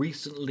of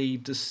recently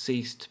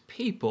deceased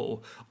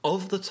people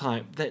of the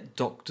type that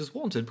doctors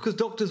wanted. Because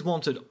doctors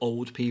wanted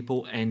old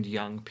people and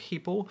young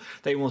people.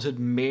 They wanted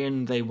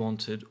men, they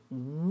wanted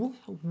women.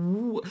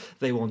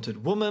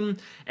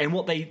 And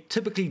what they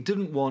typically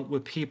didn't want were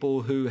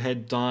people who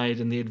had died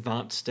in the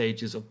advanced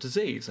stages of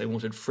disease. They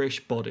wanted fresh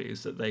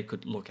bodies that they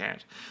could look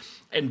at.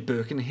 And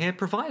Burke and Hare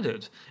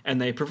provided. And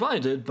they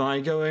provided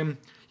by going,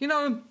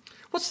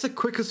 what's the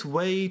quickest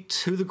way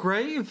to the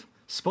grave?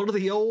 Spot of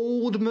the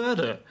old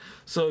murder.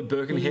 So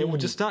Burke and Hare would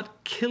just start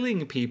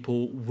killing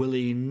people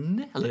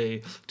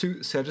willy-nilly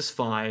to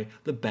satisfy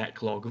the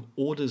backlog of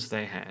orders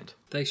they had.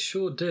 They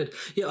sure did.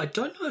 Yeah, I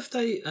don't know if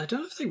they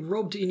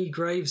robbed any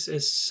graves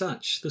as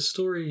such. The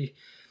story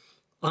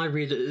I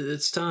read,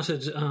 it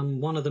started,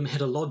 one of them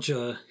had a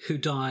lodger who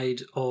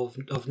died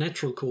of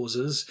natural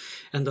causes,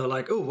 and they're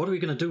like, oh, what are we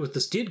going to do with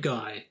this dead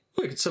guy?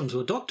 Well, we could sell him to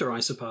a doctor, I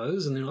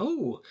suppose. And then,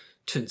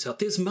 turns out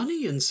there's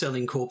money in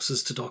selling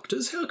corpses to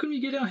doctors. How can we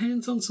get our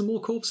hands on some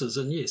more corpses?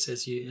 And yes,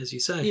 as you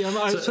say. Yeah,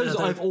 I suppose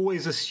I've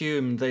always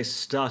assumed they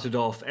started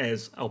off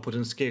as, I'll put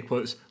in scare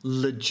quotes,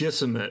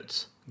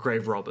 legitimate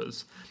grave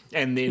robbers,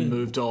 and then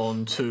moved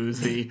on to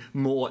the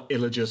more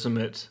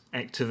illegitimate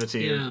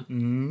activity of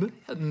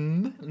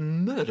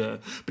murder.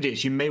 But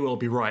yes, you may well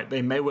be right.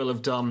 They may well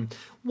have done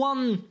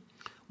one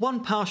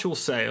partial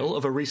sale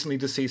of a recently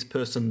deceased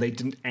person they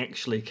didn't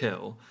actually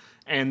kill,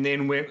 and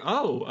then went,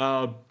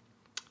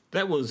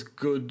 that was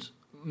good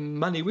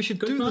money. We should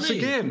do this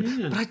again.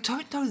 Yeah. But I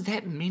don't know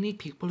that many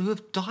people who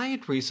have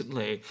died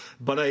recently.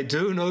 But I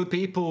do know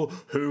people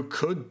who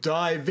could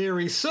die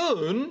very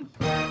soon.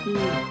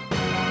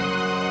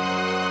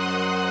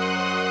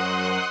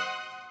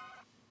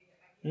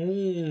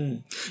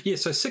 Yeah,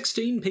 so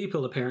 16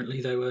 people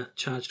apparently they were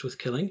charged with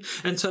killing.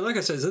 And so, like I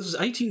said, this was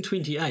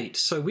 1828.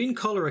 So when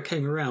cholera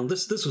came around,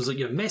 this was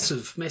a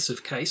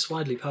massive case,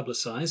 widely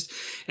publicised.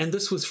 And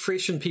this was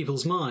fresh in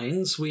people's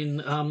minds when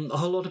a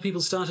whole lot of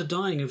people started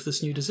dying of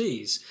this new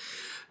disease.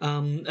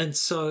 And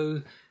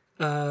so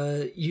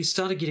you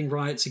started getting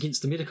riots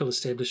against the medical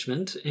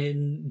establishment,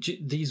 and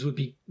these would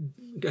be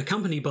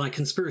accompanied by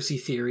conspiracy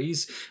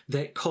theories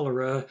that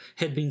cholera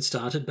had been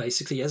started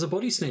basically as a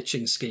body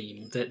snatching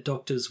scheme, that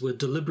doctors were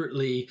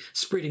deliberately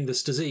spreading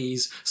this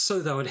disease so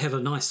they would have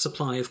a nice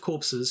supply of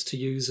corpses to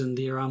use in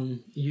their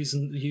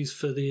use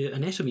for their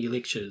anatomy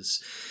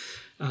lectures.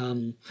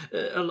 A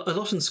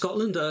lot in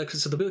Scotland,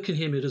 so the Burke and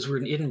Hare murders were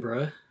in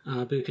Edinburgh.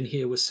 Burke and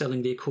Hare was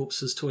selling their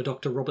corpses to a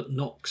Dr. Robert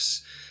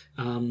Knox,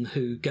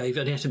 who gave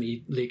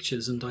anatomy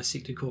lectures and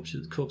dissected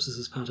corpses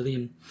as part of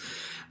them.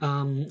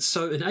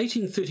 So in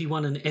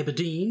 1831 in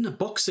Aberdeen,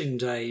 Boxing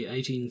Day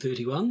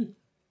 1831,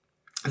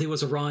 there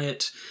was a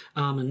riot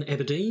in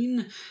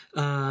Aberdeen.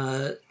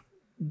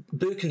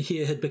 Burke and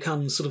Hare had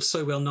become sort of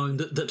so well known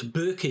that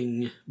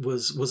burking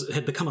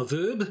had become a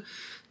verb.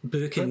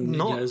 Burking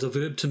is a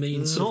verb to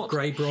mean sort of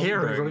grave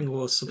robbing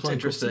or supplying.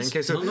 It's interesting.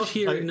 Okay, so not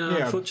hearing. No,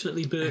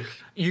 unfortunately, Burke.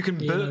 You can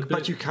burk,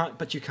 but you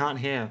can't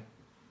hear.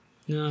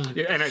 No.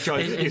 Yeah, and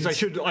actually,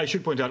 I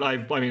should point out. I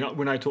mean,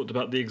 when I talked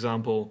about the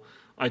example,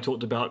 I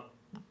talked about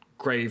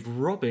grave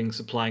robbing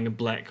supplying a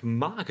black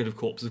market of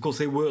corpses. Of course,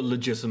 there were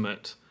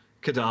legitimate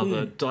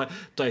cadaver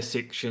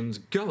dissections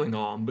going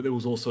on, but there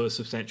was also a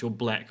substantial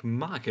black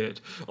market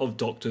of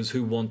doctors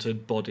who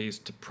wanted bodies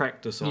to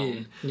practice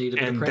on,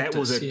 and that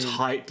was a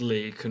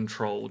tightly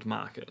controlled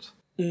market.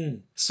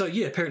 So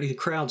apparently the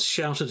crowd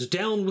shouted,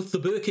 "Down with the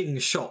burking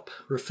shop,"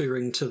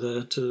 referring to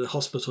the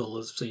hospital,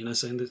 as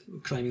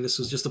claiming this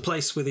was just a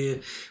place where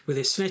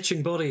they're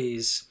snatching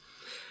bodies.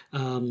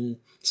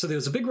 So there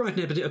was a big riot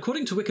in Aberdeen.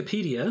 According to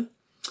Wikipedia,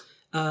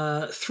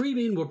 3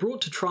 men were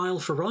brought to trial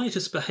for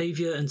riotous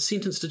behaviour and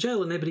sentenced to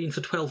jail in Aberdeen for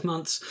 12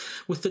 months,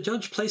 with the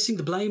judge placing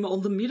the blame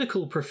on the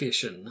medical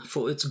profession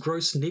for its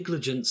gross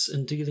negligence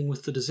in dealing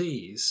with the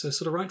disease. So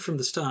sort of right from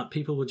the start,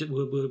 people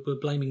were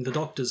blaming the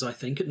doctors, I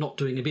think, at not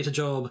doing a better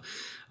job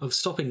of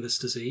stopping this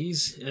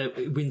disease,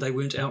 when they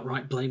weren't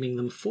outright blaming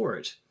them for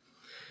it.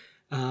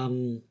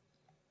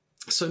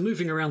 So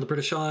moving around the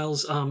British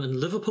Isles, in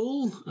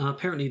Liverpool,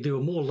 apparently there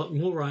were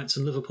more riots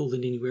in Liverpool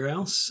than anywhere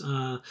else.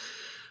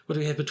 What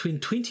do we have? Between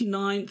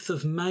 29th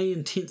of May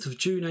and 10th of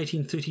June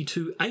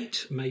 1832,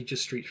 8 major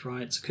street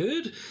riots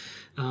occurred,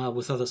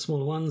 with other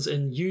smaller ones,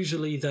 and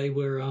usually they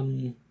were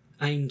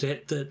aimed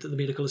at the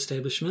medical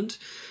establishment.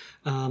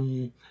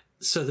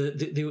 So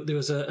there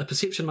was a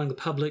perception among the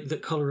public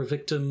that cholera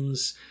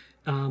victims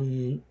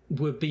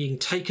were being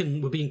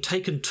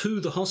taken to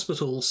the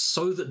hospital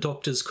so that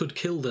doctors could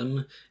kill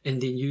them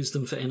and then use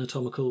them for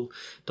anatomical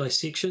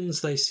dissections.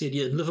 They said,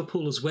 in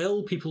Liverpool as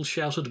well, people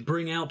shouted,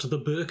 "Bring out the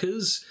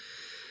burkers."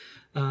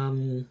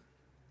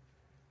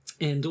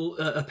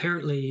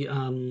 Apparently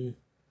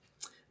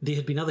There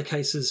had been other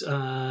cases.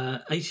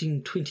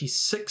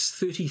 1826,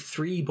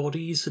 33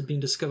 bodies had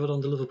been discovered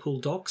on the Liverpool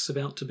docks,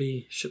 about to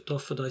be shipped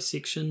off for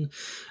dissection.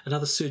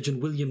 Another surgeon,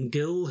 William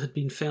Gill, had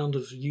been found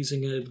of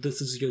using this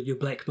is your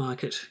black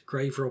market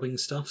grave robbing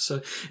stuff.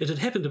 So it had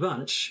happened a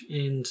bunch,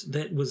 and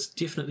that was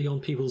definitely on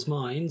people's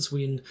minds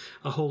when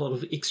a whole lot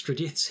of extra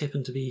deaths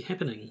happened to be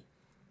happening.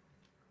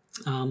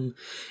 So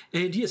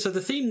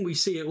the theme we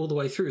see all the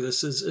way through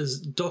this is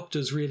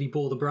doctors really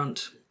bore the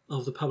brunt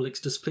of the public's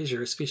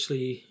displeasure,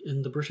 especially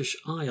in the British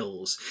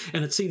Isles.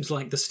 And it seems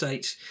like the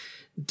state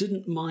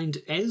didn't mind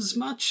as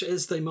much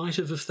as they might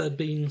have if they'd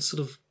been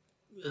sort of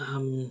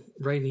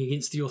railing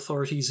against the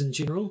authorities in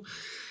general.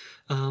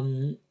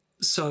 Turning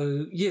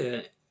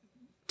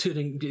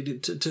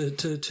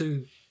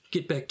to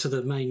get back to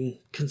the main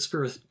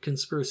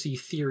conspiracy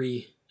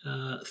theory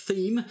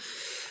theme,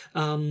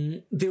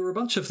 there were a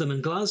bunch of them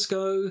in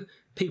Glasgow.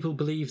 People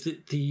believed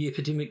that the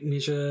epidemic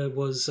measure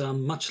was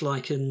much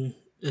like in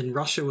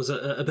Russia, was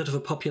a bit of a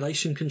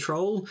population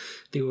control.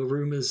 There were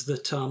rumours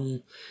that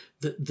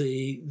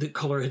that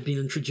cholera had been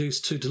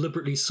introduced to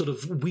deliberately sort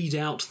of weed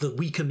out the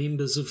weaker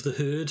members of the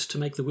herd to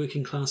make the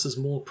working classes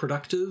more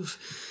productive.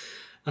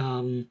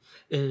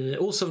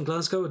 Also in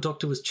Glasgow, a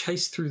doctor was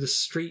chased through the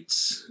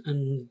streets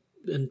and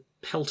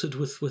pelted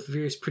with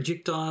various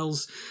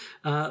projectiles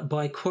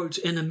by, quote,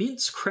 an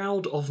immense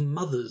crowd of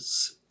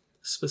mothers,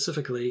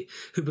 specifically,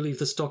 who believed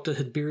this doctor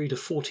had buried a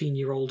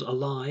 14-year-old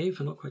alive.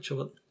 I'm not quite sure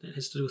what that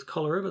has to do with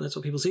cholera, but that's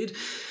what people said.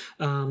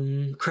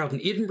 Crowd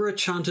in Edinburgh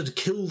chanted,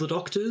 kill the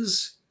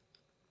doctors.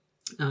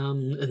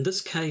 In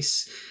this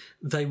case,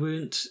 they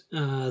weren't...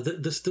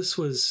 This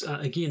was,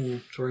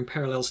 again, drawing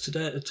parallels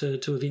today,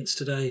 to events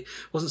today,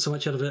 wasn't so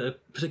much out of a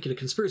particular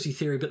conspiracy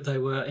theory, but they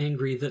were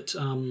angry that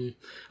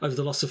over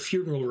the loss of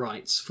funeral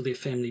rights for their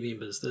family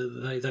members.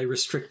 They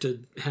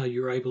restricted how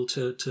you were able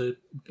to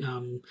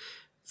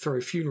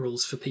throw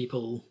funerals for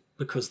people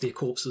because their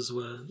corpses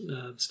were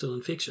still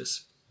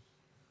infectious.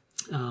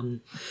 There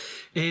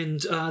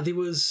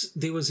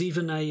was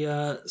even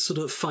a sort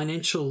of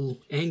financial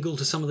angle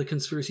to some of the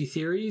conspiracy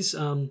theories.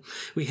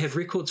 We have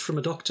records from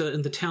a doctor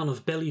in the town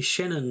of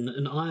Ballyshannon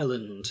in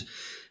Ireland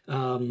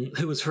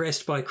who was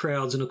harassed by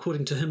crowds, and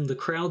according to him, the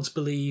crowds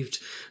believed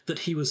that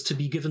he was to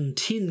be given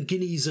 10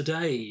 guineas a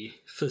day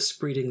for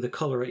spreading the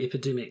cholera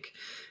epidemic,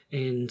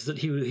 and that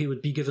he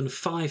would be given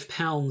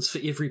 £5 for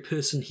every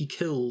person he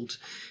killed,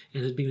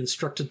 and had been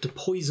instructed to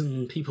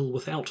poison people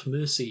without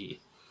mercy.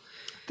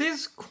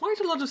 There's quite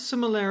a lot of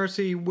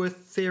similarity with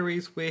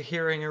theories we're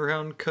hearing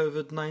around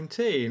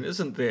COVID-19,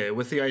 isn't there?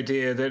 With the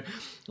idea that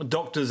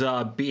doctors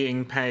are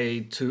being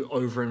paid to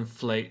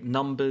overinflate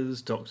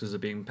numbers, doctors are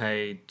being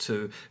paid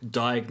to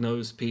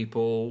diagnose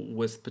people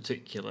with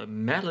particular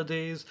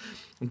maladies,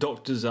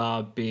 doctors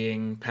are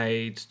being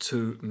paid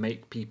to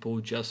make people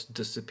just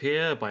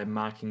disappear by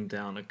marking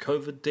down a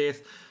COVID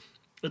death.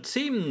 It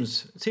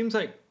seems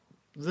like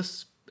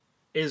this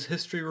is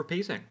history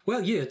repeating.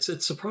 Well, yeah,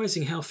 it's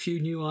surprising how few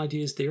new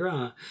ideas there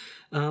are.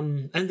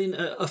 And then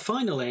a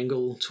final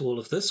angle to all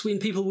of this, when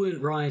people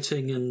weren't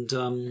rioting and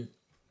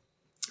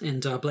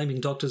blaming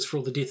doctors for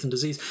all the death and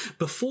disease,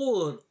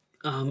 before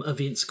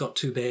events got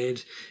too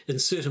bad in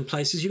certain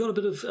places, you got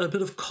a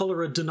bit of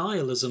cholera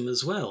denialism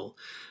as well.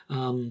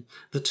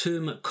 The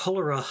term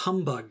cholera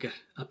humbug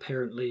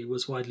apparently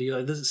was widely...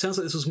 it sounds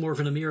like this was more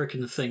of an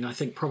American thing, I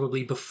think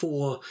probably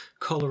before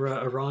cholera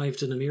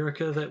arrived in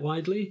America that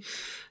widely.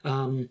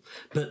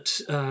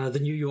 But the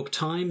New York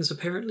Times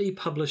apparently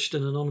published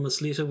an anonymous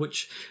letter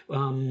which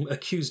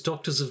accused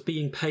doctors of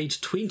being paid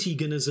 20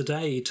 guineas a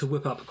day to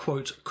whip up,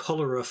 quote,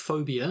 cholera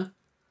phobia.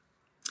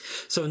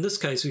 So in this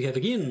case, we have,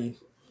 again,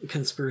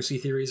 conspiracy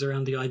theories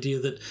around the idea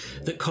that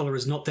cholera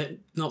is not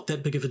that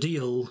big of a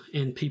deal,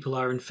 and people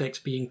are in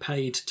fact being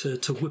paid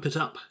to whip it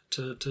up,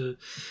 to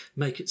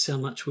make it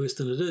sound much worse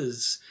than it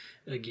is.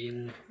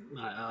 Again,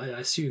 I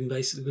assume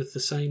basically with the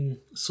same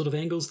sort of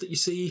angles that you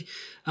see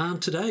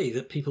today,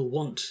 that people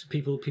want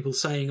people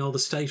saying, the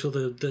state or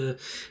the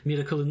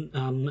medical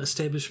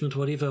establishment,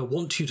 whatever,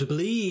 want you to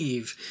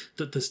believe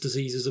that this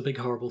disease is a big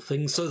horrible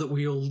thing, so that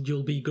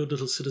you'll be good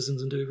little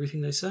citizens and do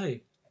everything they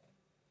say.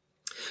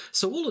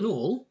 So all in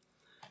all,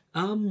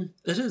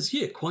 it is,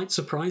 quite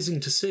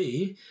surprising to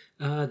see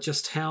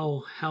just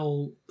how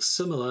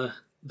similar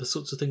the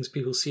sorts of things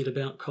people said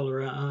about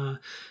cholera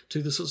are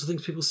to the sorts of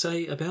things people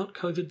say about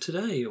COVID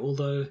today.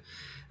 Although,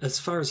 as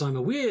far as I'm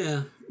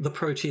aware, the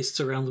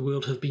protests around the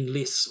world have been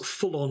less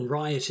full-on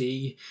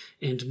rioty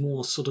and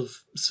more sort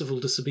of civil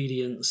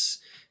disobedience,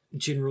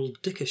 general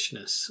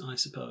dickishness, I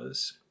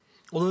suppose.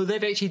 Although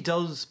that actually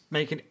does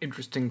make an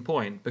interesting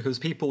point, because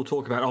people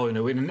talk about,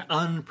 we're in an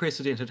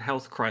unprecedented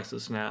health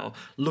crisis now.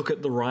 Look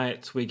at the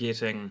riots we're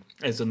getting,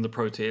 as in the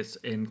protests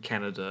in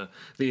Canada,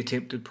 the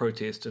attempted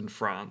protest in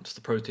France,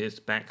 the protests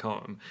back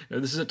home.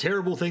 This is a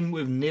terrible thing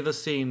we've never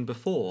seen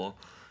before.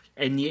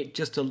 And yet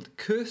just a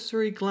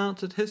cursory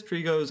glance at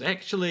history goes,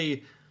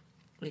 actually,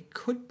 it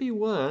could be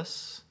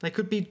worse. They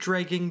could be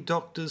dragging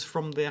doctors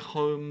from their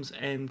homes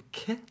and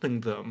killing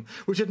them,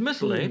 which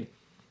admittedly...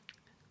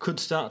 could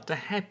start to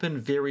happen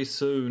very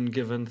soon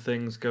given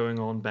things going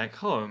on back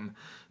home.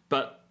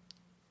 But,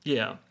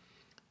 yeah,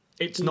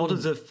 it's not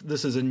as if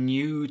this is a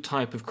new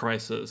type of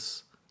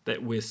crisis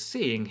that we're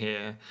seeing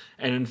here.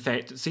 And in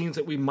fact, it seems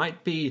that we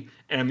might be,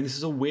 and I mean, this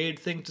is a weird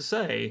thing to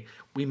say,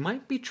 we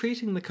might be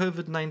treating the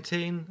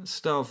COVID-19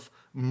 stuff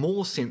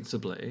more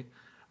sensibly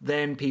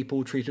than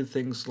people treated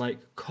things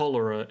like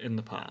cholera in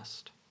the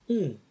past.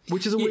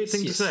 Which is a weird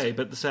thing to say,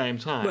 but at the same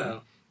time.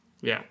 Well,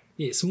 yeah.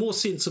 Yes, more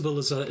sensible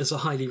is a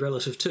highly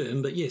relative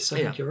term, but yes,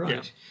 I think you're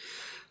right.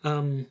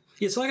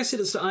 Yes, like I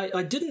said,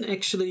 I didn't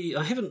actually,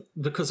 I haven't,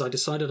 because I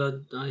decided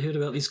I heard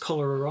about these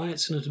cholera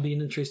riots and it would be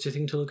an interesting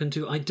thing to look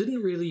into. I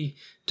didn't really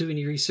do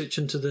any research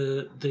into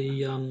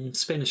the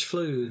Spanish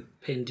flu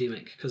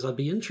pandemic, because I'd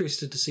be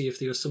interested to see if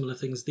there are similar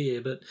things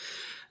there, but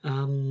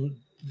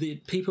the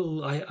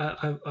people,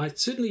 I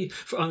certainly,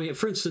 I mean,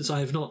 for instance, I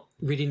have not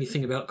read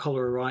anything about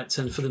cholera riots,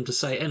 and for them to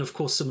say, and of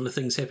course similar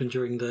things happened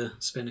during the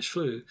Spanish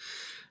flu.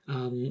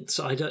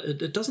 So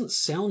it doesn't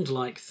sound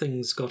like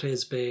things got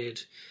as bad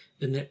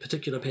in that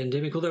particular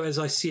pandemic, although, as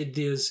I said,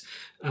 there's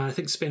I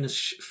think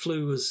Spanish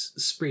flu was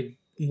spread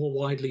more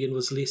widely and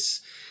was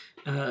less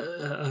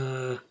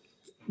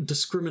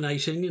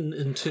discriminating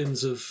in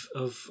terms of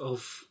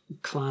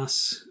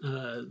class,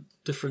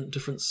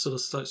 different sort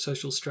of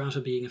social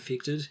strata being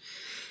affected.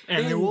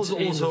 And there was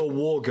also a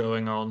war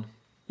going on.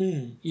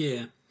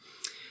 Yeah.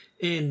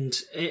 And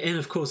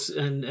of course,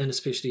 and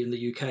especially in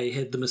the UK,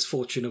 had the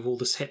misfortune of all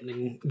this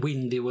happening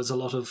when there was a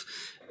lot of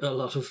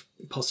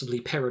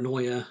possibly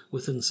paranoia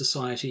within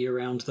society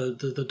around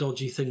the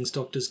dodgy things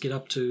doctors get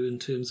up to in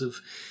terms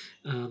of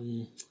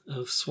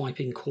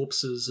swiping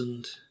corpses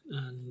and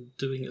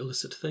doing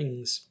illicit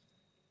things.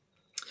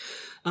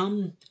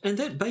 And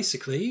that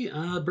basically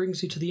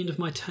brings you to the end of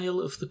my tale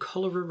of the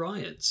cholera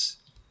riots.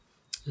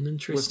 An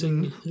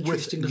interesting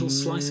little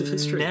slice of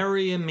history.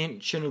 Nary a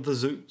mention of the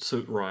Zoot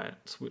Suit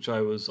riots, which I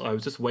was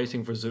just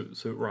waiting for Zoot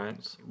Suit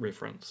riots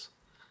reference.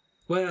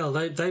 Well,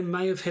 they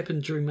may have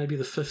happened during maybe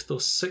the 5th or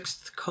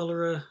 6th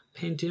cholera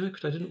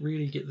pandemic, but I didn't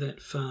really get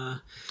that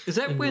far. Is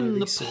that when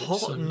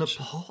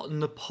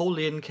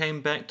Napoleon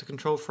came back to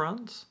control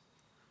France?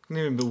 I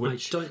can't remember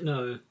which. I don't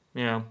know.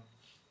 Yeah.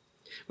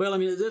 Well, I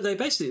mean, they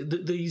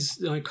basically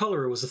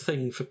cholera was a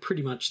thing for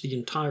pretty much the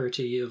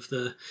entirety of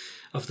the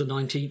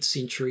 19th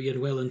century and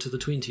well into the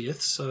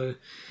 20th. So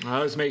I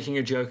was making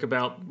a joke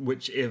about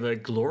whichever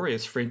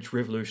glorious French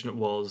Revolution it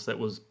was that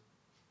was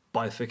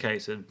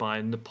bifurcated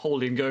by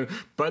Napoleon going,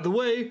 by the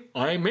way,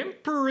 I'm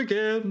emperor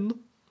again.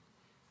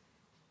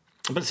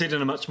 But said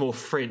in a much more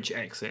French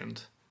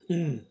accent.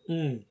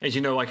 As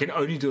you know, I can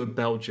only do a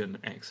Belgian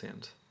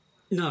accent.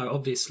 No,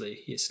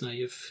 obviously, yes. No,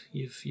 you've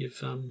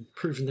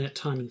proven that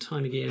time and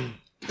time again,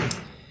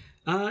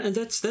 and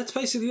that's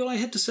basically all I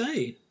had to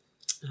say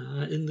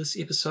in this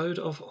episode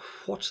of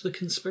What the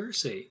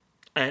Conspiracy.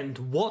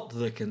 And what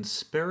the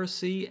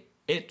conspiracy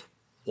it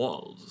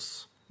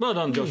was. Well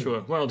done,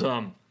 Joshua. Well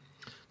done.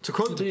 To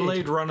quote the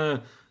Blade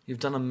Runner, you've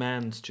done a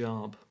man's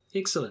job.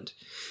 Excellent.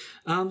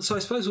 So I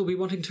suppose we'll be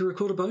wanting to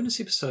record a bonus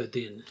episode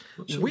then.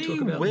 What shall we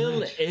talk about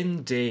will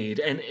indeed.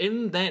 And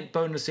in that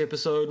bonus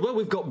episode, well,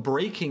 we've got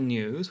breaking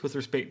news with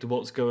respect to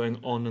what's going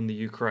on in the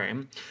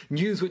Ukraine.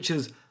 News which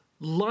is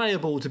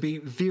liable to be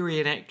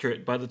very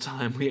inaccurate by the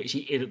time we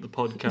actually edit the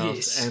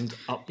podcast and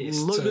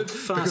upload it.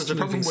 Because the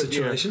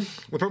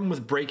problem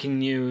with breaking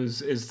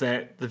news is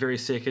that the very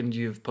second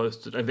you've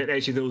posted,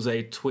 actually there was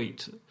a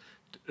tweet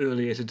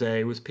earlier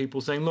today with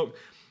people saying, look,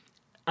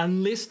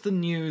 unless the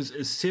news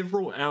is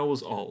several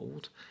hours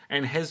old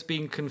and has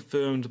been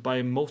confirmed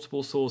by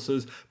multiple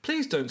sources,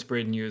 please don't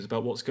spread news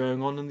about what's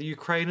going on in the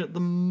Ukraine at the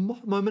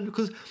moment,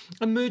 because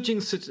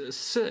emerging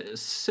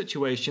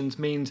situations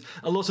means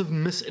a lot of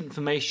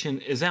misinformation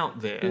is out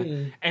there,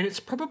 and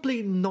it's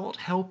probably not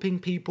helping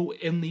people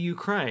in the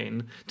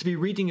Ukraine to be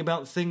reading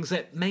about things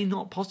that may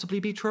not possibly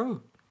be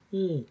true.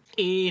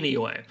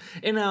 Anyway,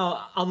 in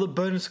our other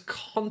bonus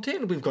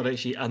content, we've got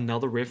actually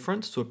another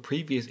reference to a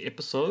previous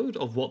episode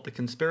of What the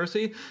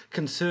Conspiracy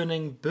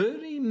concerning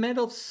Bernie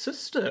Madoff's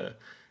sister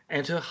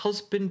and her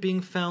husband being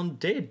found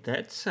dead.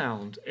 That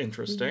sounds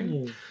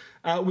interesting.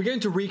 We're going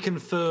to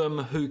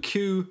reconfirm who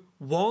Q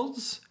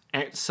was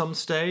at some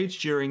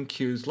stage during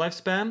Q's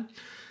lifespan.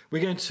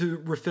 We're going to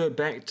refer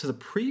back to the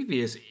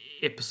previous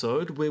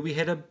episode where we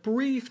had a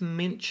brief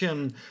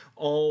mention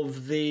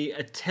of the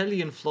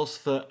Italian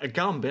philosopher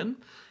Agamben.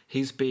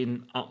 He's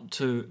been up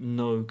to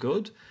no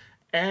good.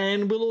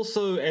 And we'll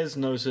also, as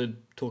noted,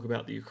 talk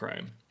about the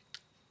Ukraine.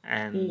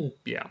 And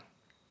yeah.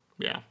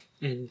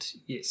 And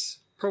yes,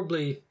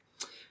 probably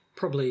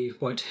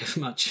won't have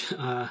much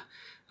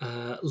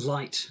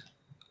light,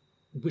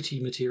 witty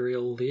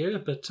material there,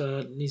 but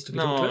needs to be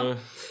talked about.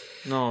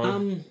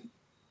 No.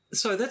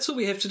 So that's all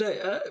we have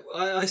today.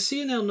 I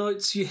see in our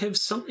notes you have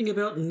something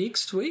about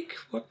next week.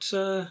 What?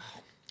 So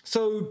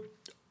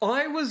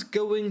I was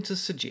going to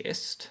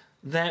suggest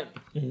that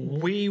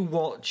we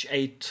watch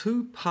a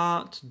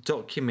 2-part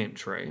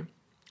documentary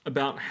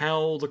about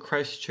how the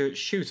Christchurch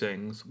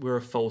shootings were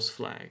a false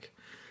flag.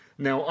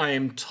 Now, I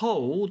am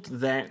told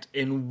that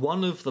in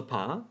one of the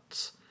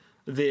parts,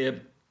 there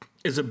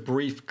is a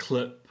brief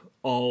clip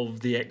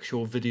of the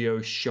actual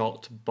video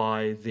shot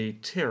by the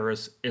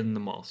terrorists in the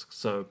mosque.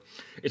 So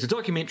it's a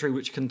documentary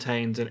which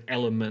contains an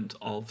element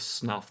of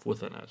snuff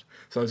within it.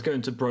 So I was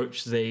going to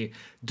broach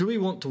do we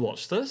want to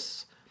watch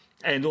this?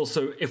 And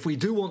also, if we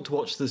do want to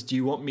watch this, do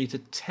you want me to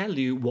tell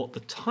you what the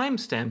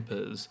timestamp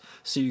is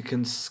so you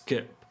can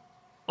skip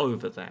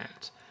over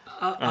that?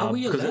 Are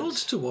we allowed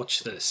to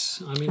watch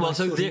this? I mean, well,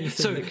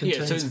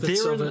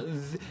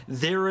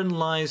 therein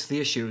lies the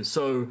issue.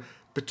 So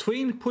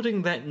between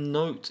putting that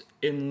note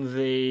in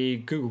the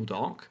Google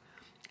Doc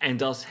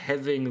and us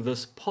having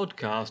this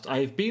podcast,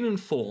 I've been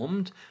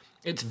informed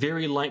it's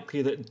very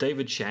likely that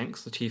David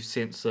Shanks, the chief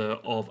censor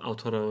of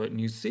Aotearoa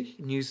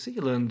New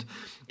Zealand,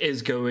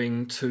 is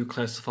going to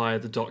classify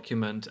the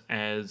document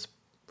as,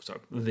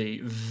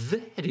 the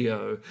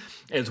video,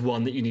 as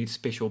one that you need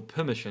special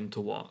permission to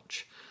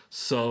watch.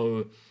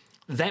 So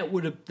that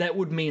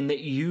would mean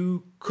that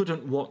you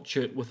couldn't watch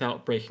it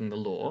without breaking the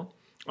law.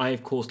 I,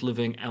 of course,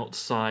 living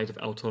outside of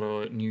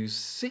Aotearoa New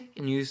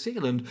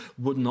Zealand,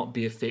 would not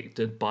be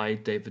affected by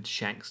David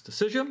Shanks'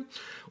 decision.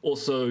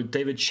 Also,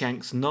 David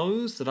Shanks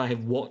knows that I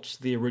have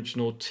watched the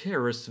original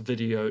terrorist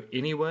video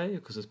anyway,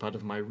 because as part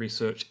of my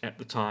research at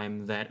the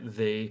time that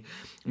the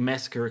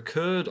massacre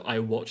occurred, I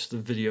watched the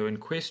video in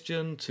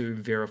question to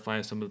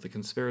verify some of the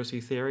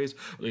conspiracy theories,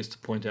 or at least to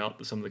point out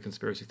that some of the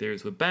conspiracy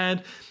theories were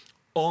bad,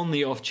 on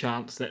the off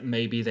chance that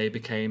maybe they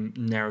became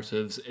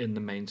narratives in the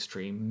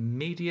mainstream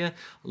media.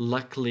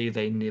 Luckily,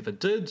 they never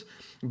did,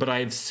 but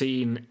I've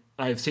seen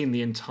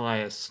the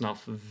entire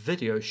snuff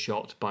video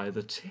shot by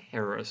the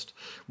terrorist,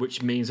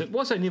 which means that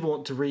whilst I never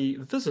want to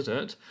revisit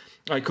it,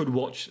 I could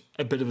watch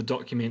a bit of a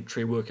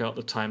documentary, work out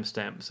the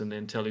timestamps, and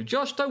then tell you,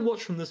 Josh, don't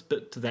watch from this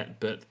bit to that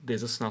bit,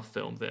 there's a snuff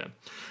film there.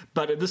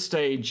 But at this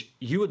stage,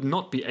 you would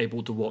not be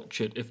able to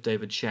watch it if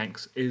David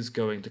Shanks is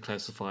going to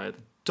classify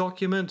the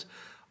document.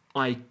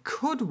 I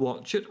could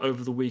watch it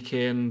over the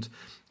weekend,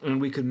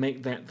 and we could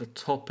make that the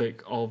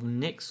topic of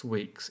next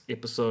week's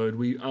episode.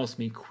 We ask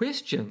me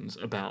questions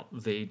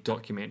about the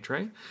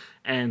documentary,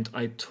 and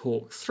I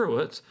talk through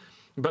it.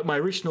 But my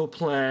original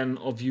plan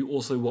of you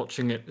also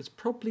watching it is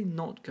probably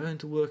not going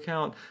to work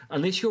out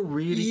unless you're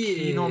really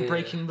keen on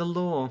breaking the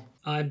law.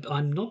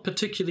 I'm not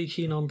particularly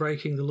keen on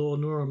breaking the law,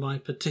 nor am I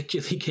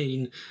particularly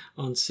keen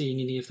on seeing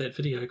any of that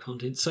video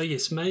content. So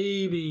yes,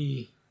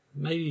 maybe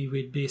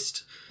we'd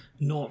best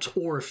not,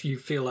 or if you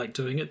feel like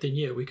doing it, then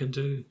yeah, we can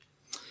do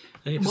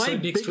an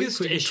episode next week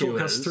where you talk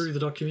us through the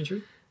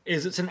documentary.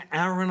 It's an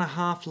hour and a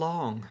half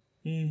long.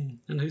 And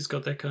who's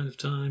got that kind of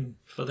time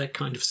for that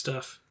kind of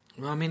stuff?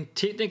 Well, I mean,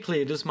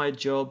 technically it is my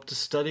job to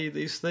study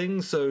these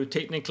things, so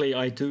technically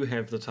I do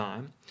have the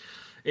time.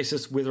 It's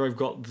just whether I've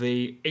got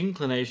the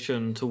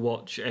inclination to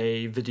watch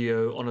a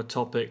video on a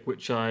topic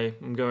which I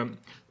am going,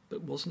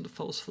 but wasn't a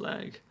false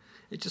flag.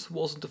 It just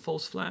wasn't a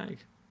false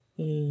flag.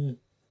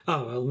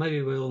 Oh, well,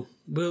 maybe we'll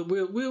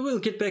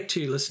get back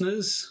to you,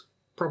 listeners,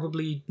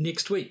 probably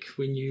next week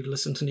when you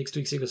listen to next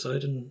week's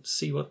episode and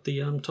see what the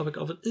topic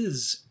of it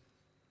is.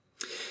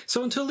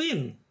 So until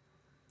then,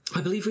 I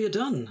believe we are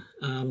done.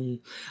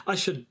 I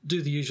should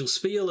do the usual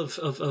spiel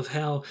of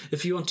how,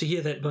 if you want to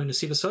hear that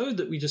bonus episode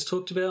that we just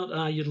talked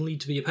about, you'll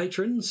need to be a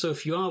patron. So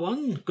if you are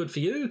one, good for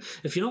you.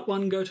 If you're not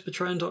one, go to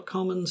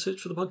patreon.com and search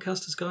for the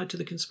Podcaster's Guide to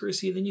the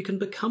Conspiracy, and then you can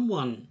become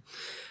one.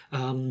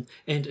 And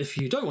if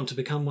you don't want to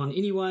become one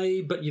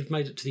anyway, but you've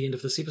made it to the end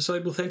of this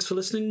episode, well, thanks for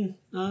listening.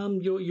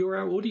 You're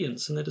our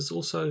audience, and that is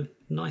also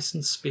nice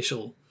and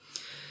special.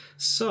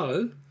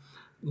 So,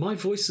 my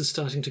voice is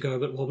starting to go a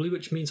bit wobbly,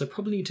 which means I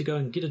probably need to go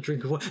and get a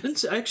drink of water. And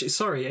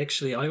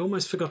actually, I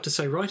almost forgot to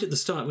say right at the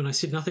start when I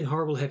said nothing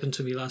horrible happened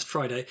to me last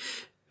Friday.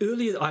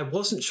 Earlier, I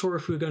wasn't sure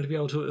if we were going to be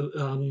able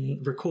to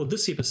record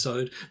this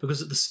episode because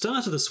at the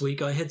start of this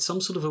week, I had some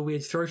sort of a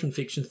weird throat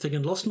infection thing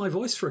and lost my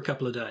voice for a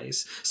couple of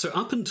days. So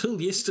up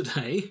until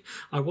yesterday,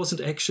 I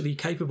wasn't actually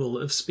capable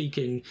of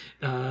speaking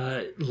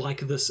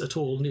like this at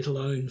all, let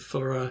alone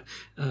for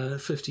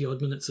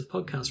 50-odd minutes of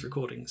podcast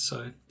recording.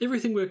 So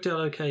everything worked out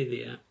okay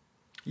there.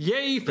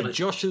 Yay for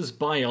Josh's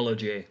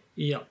biology.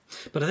 Yeah,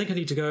 but I think I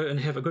need to go and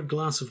have a good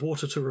glass of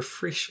water to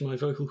refresh my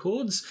vocal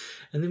cords,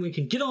 and then we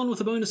can get on with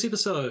the bonus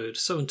episode.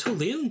 So until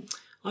then,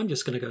 I'm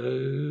just going to go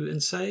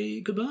and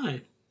say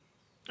goodbye.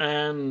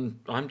 And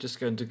I'm just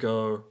going to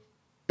go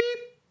beep.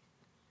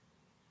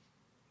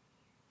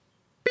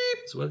 Beep.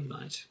 As well you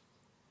might.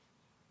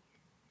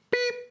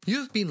 Beep.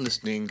 You've been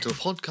listening to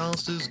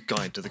Podcaster's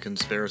Guide to the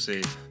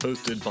Conspiracy,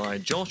 hosted by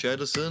Josh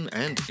Edison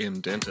and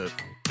M. Dentif.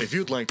 If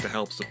you'd like to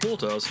help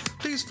support us,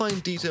 please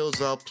find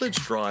details of our pledge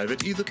drive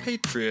at either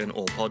Patreon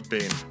or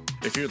Podbean.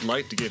 If you'd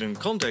like to get in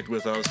contact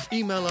with us,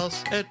 email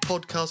us at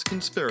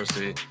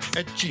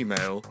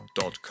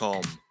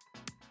podcastconspiracy@gmail.com.